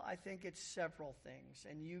 Well, I think it's several things,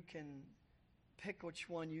 and you can pick which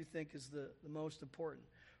one you think is the most important.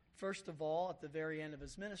 First of all, at the very end of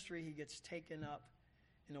his ministry, he gets taken up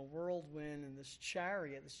in a whirlwind in this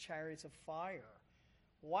chariots of fire.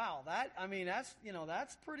 Wow,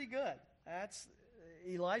 that's pretty good.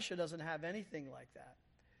 Elisha doesn't have anything like that.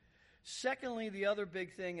 Secondly, the other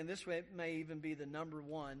big thing, and this may even be the number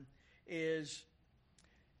one, is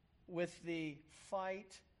with the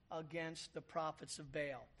fight against the prophets of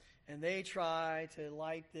Baal. And they try to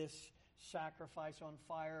light this sacrifice on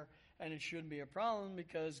fire, and it shouldn't be a problem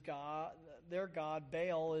because their god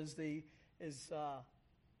Baal is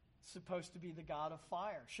supposed to be the god of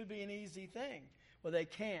fire. Should be an easy thing. Well, they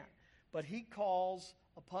can't. But he calls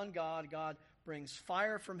upon God. God brings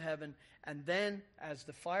fire from heaven, and then as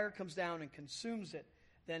the fire comes down and consumes it,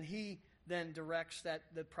 then he directs that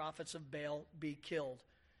the prophets of Baal be killed.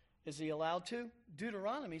 Is he allowed to?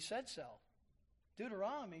 Deuteronomy said so.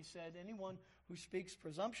 Deuteronomy said anyone who speaks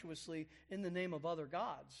presumptuously in the name of other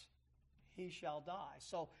gods, he shall die.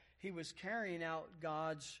 So he was carrying out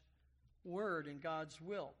God's word and God's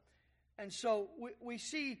will. And so we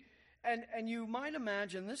see, and you might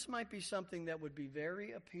imagine this might be something that would be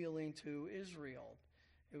very appealing to Israel.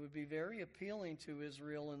 It would be very appealing to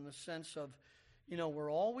Israel in the sense of,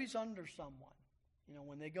 we're always under someone.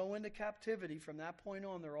 When they go into captivity, from that point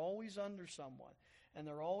on, they're always under someone. And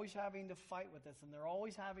they're always having to fight with us, and they're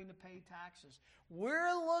always having to pay taxes.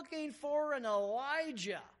 We're looking for an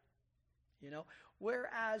Elijah.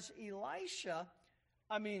 Whereas Elisha,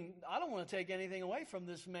 I don't want to take anything away from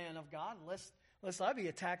this man of God unless I be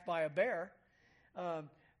attacked by a bear.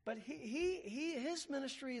 But his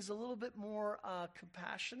ministry is a little bit more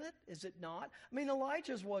compassionate, is it not?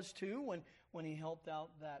 Elijah's was too when he helped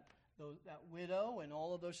out that widow and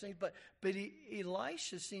all of those things. But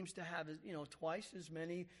Elisha seems to have twice as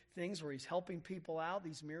many things where he's helping people out.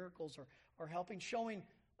 These miracles are helping, showing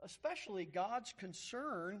especially God's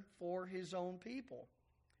concern for his own people.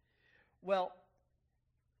 Well,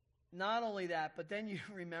 not only that, but then you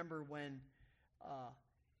remember when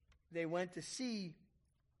they went to see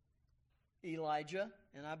Elijah,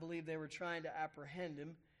 and I believe they were trying to apprehend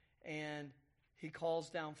him, and he calls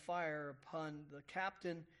down fire upon the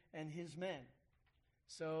captain and his men.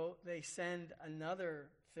 So they send another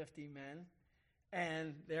 50 men,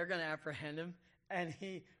 and they're going to apprehend him, and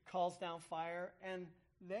he calls down fire, and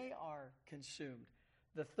they are consumed.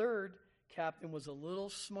 The third captain was a little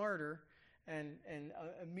smarter and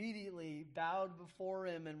immediately bowed before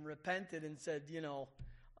him and repented and said,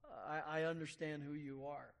 I understand who you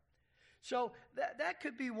are. So that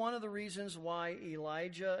could be one of the reasons why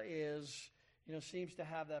Elijah seems to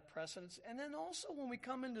have that precedence. And then also when we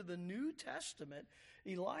come into the New Testament,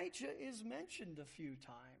 Elijah is mentioned a few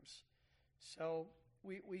times. So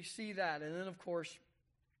we see that. And then, of course,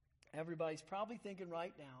 everybody's probably thinking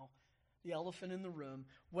right now, the elephant in the room,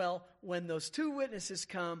 well, when those two witnesses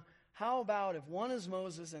come, how about if one is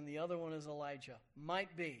Moses and the other one is Elijah?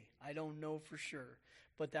 Might be. I don't know for sure.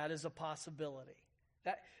 But that is a possibility.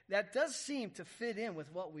 That does seem to fit in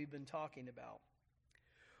with what we've been talking about.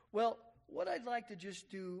 Well, what I'd like to just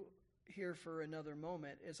do here for another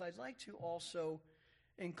moment is I'd like to also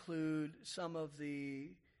include some of the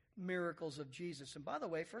miracles of Jesus. And by the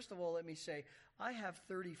way, first of all, let me say, I have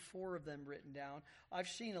 34 of them written down. I've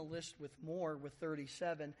seen a list with more, with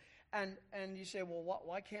 37. And you say, well,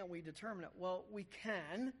 why can't we determine it? Well, we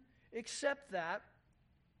can, except that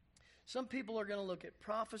some people are going to look at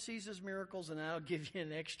prophecies as miracles, and I'll give you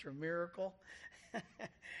an extra miracle.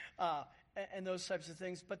 And those types of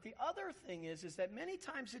things. But the other thing is that many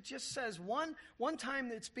times it just says one time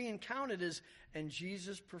that's being counted is, and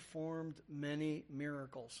Jesus performed many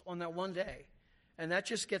miracles on that one day. And that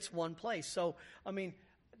just gets one place. So,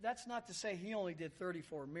 that's not to say he only did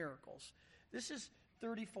 34 miracles. This is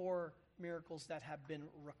 34 miracles that have been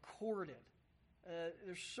recorded.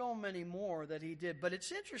 There's so many more that he did. But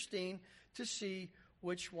it's interesting to see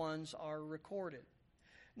which ones are recorded.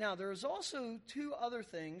 Now, there's also two other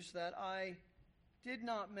things that I did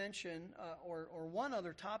not mention, or one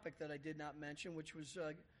other topic that I did not mention, which was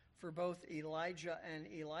for both Elijah and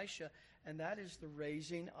Elisha, and that is the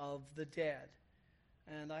raising of the dead.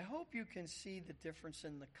 And I hope you can see the difference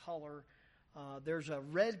in the color. There's a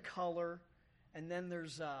red color, and then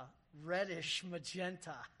there's a reddish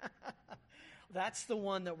magenta. That's the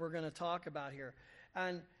one that we're going to talk about here.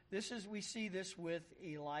 And we see this with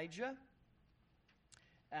Elijah.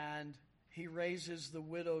 And he raises the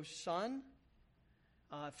widow's son.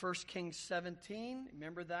 1 Kings 17,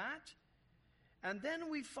 remember that? And then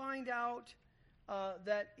we find out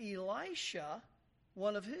that Elisha,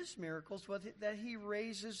 one of his miracles, was that he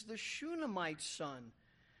raises the Shunammite son.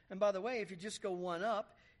 And by the way, if you just go one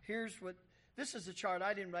up, this is a chart.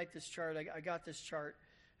 I didn't write this chart. I got this chart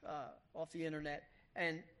off the internet.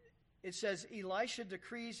 And it says, Elisha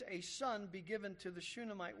decrees a son be given to the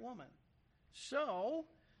Shunammite woman. So,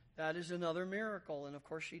 that is another miracle. And of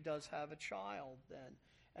course, she does have a child then.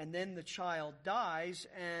 And then the child dies,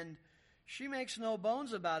 and she makes no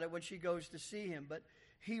bones about it when she goes to see him. But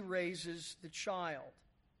he raises the child.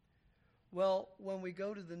 Well, when we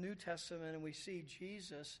go to the New Testament and we see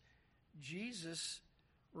Jesus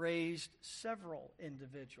raised several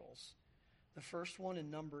individuals. The first one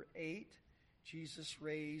in number 8, Jesus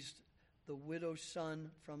raised the widow's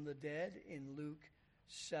son from the dead in Luke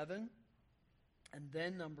 7. And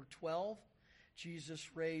then number 12,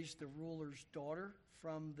 Jesus raised the ruler's daughter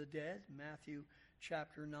from the dead, Matthew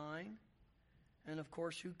chapter 9. And of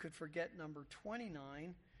course, who could forget number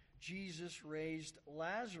 29? Jesus raised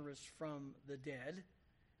Lazarus from the dead.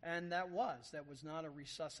 And that was not a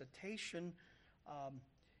resuscitation.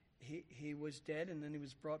 He was dead, and then he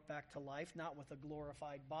was brought back to life, not with a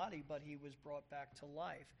glorified body, but he was brought back to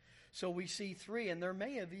life. So we see 3, and there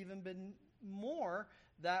may have even been more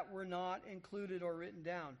that were not included or written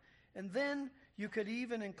down. And then you could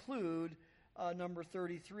even include number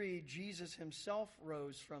 33, Jesus himself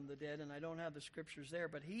rose from the dead, and I don't have the scriptures there,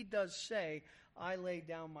 but he does say, I lay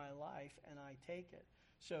down my life and I take it.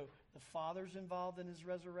 So the Father's involved in his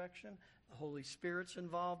resurrection, the Holy Spirit's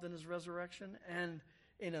involved in his resurrection, and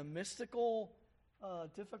in a mystical,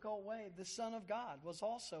 difficult way, the Son of God was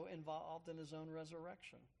also involved in his own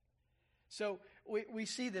resurrection. So we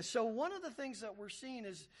see this. So one of the things that we're seeing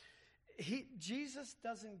is Jesus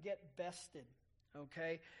doesn't get bested,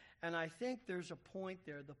 okay? And I think there's a point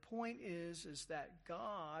there. The point is that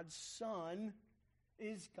God's Son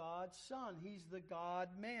is God's Son. He's the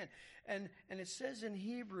God-man. And it says in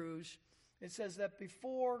Hebrews, it says that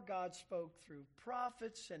before God spoke through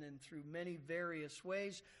prophets and through many various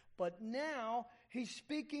ways, but now he's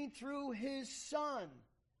speaking through his Son.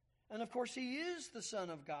 And of course, he is the Son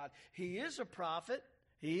of God. He is a prophet.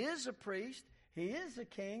 He is a priest. He is a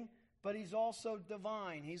king, but he's also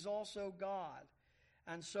divine. He's also God.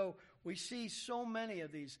 And so we see so many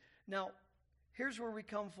of these. Now, here's where we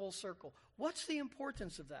come full circle. What's the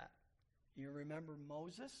importance of that? You remember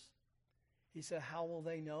Moses? He said, how will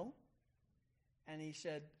they know? And he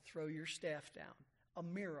said, throw your staff down. A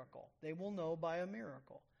miracle. They will know by a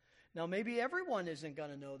miracle. Now, maybe everyone isn't going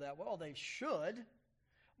to know that. Well, they should.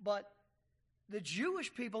 But the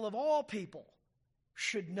Jewish people of all people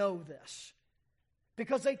should know this.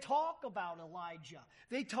 Because they talk about Elijah.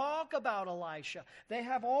 They talk about Elisha. They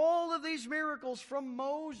have all of these miracles from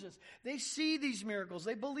Moses. They see these miracles.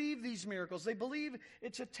 They believe these miracles. They believe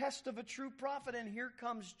it's a test of a true prophet. And here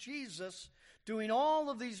comes Jesus doing all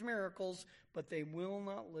of these miracles, but they will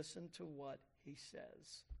not listen to what he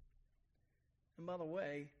says. And by the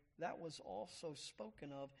way, that was also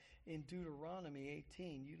spoken of in Deuteronomy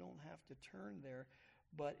 18. You don't have to turn there.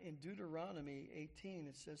 But in Deuteronomy 18,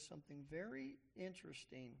 it says something very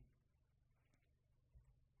interesting.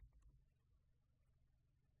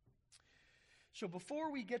 So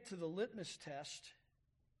before we get to the litmus test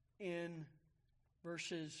in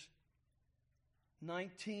verses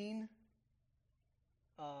 19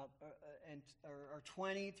 or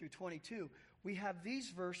 20 through 22, we have these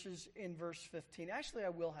verses in verse 15. Actually, I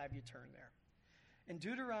will have you turn there. In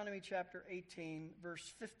Deuteronomy chapter 18,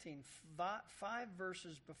 verse 15, 5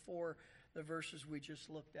 verses before the verses we just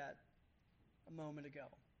looked at a moment ago.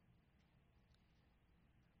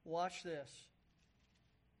 Watch this.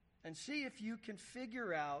 And see if you can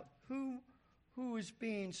figure out who is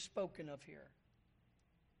being spoken of here.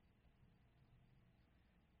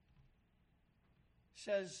 It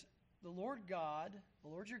says, the Lord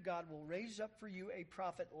your God will raise up for you a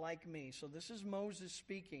prophet like me. So this is Moses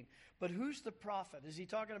speaking. But who's the prophet? Is he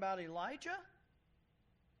talking about Elijah?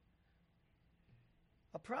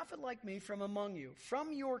 A prophet like me from among you,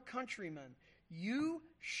 from your countrymen, you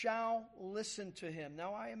shall listen to him.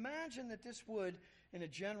 Now I imagine that this would, in a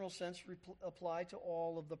general sense, apply to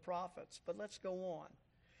all of the prophets. But let's go on.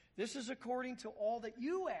 This is according to all that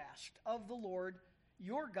you asked of the Lord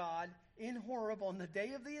your God in Horeb on the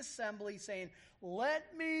day of the assembly, saying,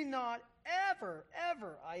 let me not ever,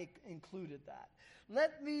 I included that,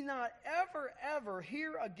 let me not ever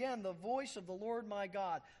hear again the voice of the Lord my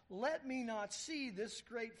God. Let me not see this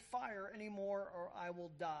great fire anymore, or I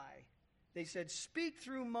will die. They said, speak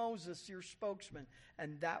through Moses, your spokesman.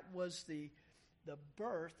 And that was the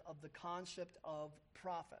birth of the concept of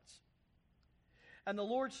prophets. And the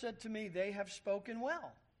Lord said to me, they have spoken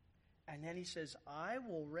well. And then he says, I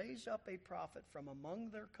will raise up a prophet from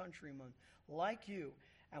among their countrymen like you,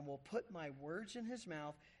 and will put my words in his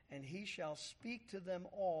mouth, and he shall speak to them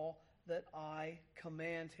all that I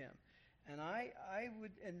command him. And I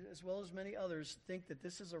would, and as well as many others, think that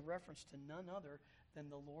this is a reference to none other than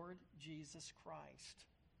the Lord Jesus Christ.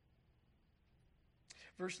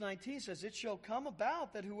 Verse 19 says, it shall come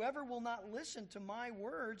about that whoever will not listen to my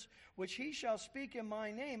words, which he shall speak in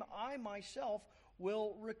my name, I myself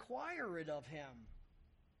will require it of him.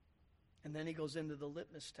 And then he goes into the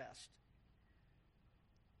litmus test.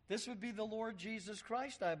 This would be the Lord Jesus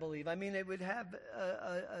Christ, I believe. I mean, it would have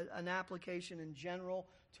an application in general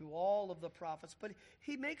to all of the prophets, but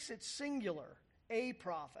he makes it singular, a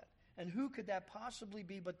prophet. And who could that possibly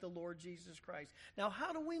be but the Lord Jesus Christ? Now,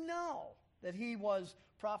 how do we know that he was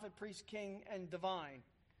prophet, priest, king, and divine?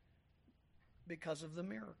 Because of the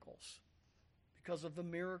miracles. Because of the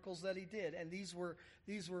miracles that he did. And these were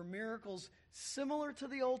miracles similar to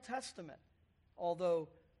the Old Testament, although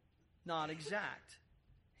not exact.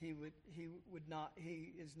 He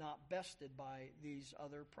is not bested by these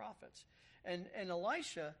other prophets. And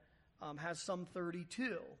Elisha has some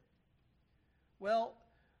 32. Well,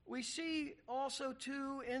 we see also,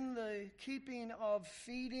 too, in the keeping of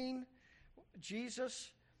feeding, Jesus,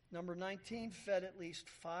 number 19, fed at least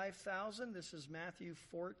 5,000. This is Matthew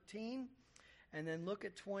 14. And then look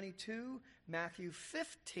at 22. Matthew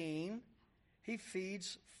 15, he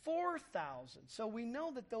feeds 4,000. So we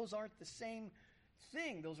know that those aren't the same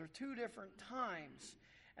thing. Those are two different times.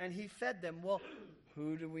 And he fed them. Well,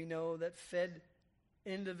 who do we know that fed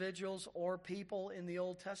individuals or people in the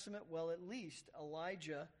Old Testament? Well, at least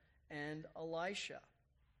Elijah and Elisha.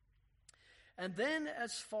 And then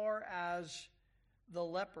as far as the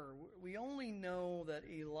leper, we only know that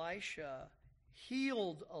Elisha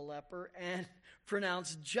healed a leper and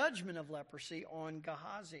pronounced judgment of leprosy on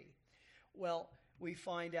Gehazi. Well, we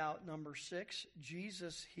find out, number 6,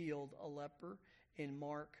 Jesus healed a leper in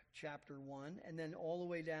Mark chapter 1. And then all the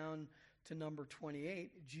way down to number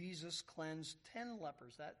 28, Jesus cleansed 10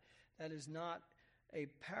 lepers. That is not a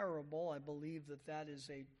parable. I believe that is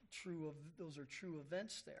those are true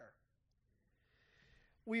events there.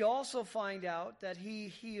 We also find out that he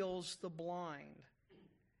heals the blind.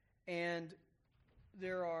 And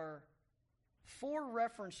there are 4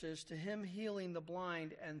 references to him healing the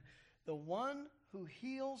blind, and the one who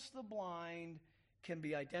heals the blind can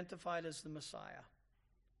be identified as the Messiah.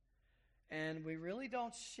 And we really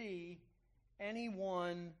don't see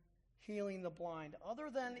anyone healing the blind other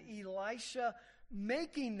than Elisha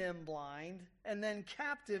making them blind and then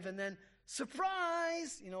captive and then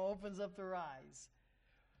surprise, opens up their eyes.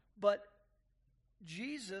 But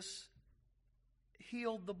Jesus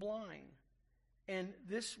healed the blind. And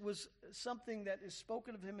this was something that is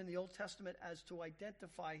spoken of him in the Old Testament as to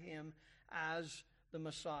identify him as the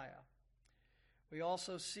Messiah. We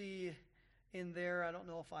also see in there, I don't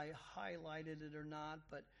know if I highlighted it or not,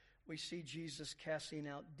 but we see Jesus casting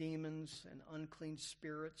out demons and unclean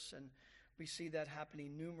spirits, and we see that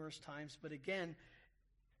happening numerous times. But again,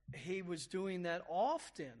 he was doing that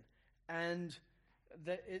often, and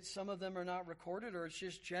some of them are not recorded, or it's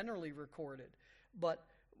just generally recorded. But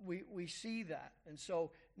we see that. And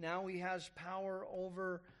so now he has power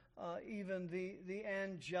over even the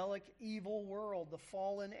angelic evil world, the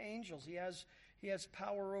fallen angels. He has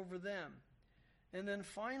power over them. And then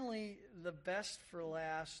finally, the best for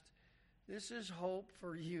last, this is hope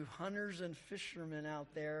for you hunters and fishermen out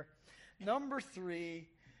there. Number 3,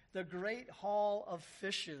 the great haul of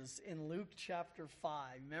fishes in Luke chapter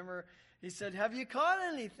 5. Remember, he said, have you caught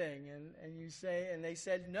anything? And they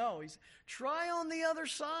said, no. He said, try on the other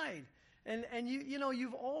side. And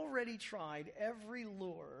you've already tried every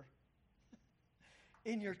lure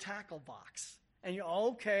in your tackle box. And you're,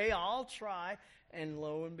 okay, I'll try. And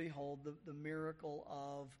lo and behold, the miracle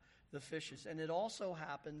of the fishes. And it also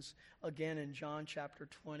happens again in John chapter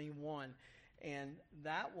 21. And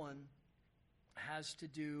that one has to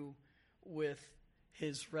do with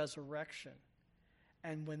his resurrection.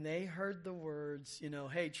 And when they heard the words,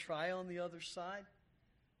 hey, try on the other side,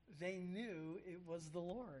 they knew it was the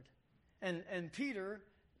Lord. And Peter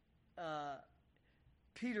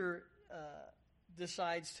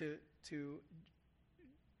decides to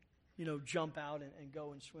jump out and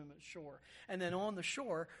go and swim ashore. And then on the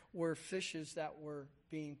shore were fishes that were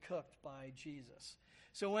being cooked by Jesus.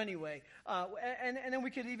 So anyway, and then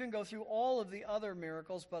we could even go through all of the other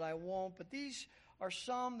miracles, but I won't. But these are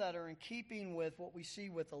some that are in keeping with what we see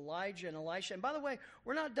with Elijah and Elisha. And by the way,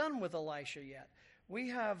 we're not done with Elisha yet. We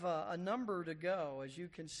have a number to go. As you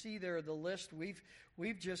can see there, the list,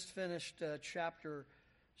 we've just finished chapter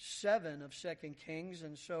 7 of 2 Kings,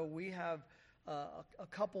 and so we have a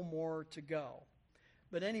couple more to go.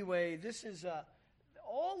 But anyway, this is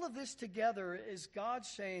all of this together is God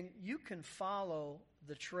saying you can follow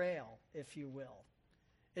the trail, if you will.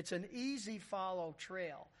 It's an easy follow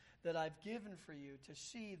trail that I've given for you to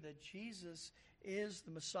see that Jesus is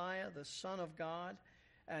the Messiah, the Son of God,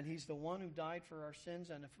 and He's the one who died for our sins.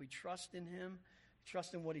 And if we trust in Him,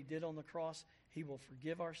 trust in what He did on the cross, He will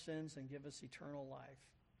forgive our sins and give us eternal life.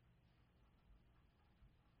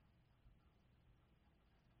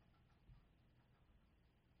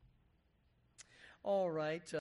 All right.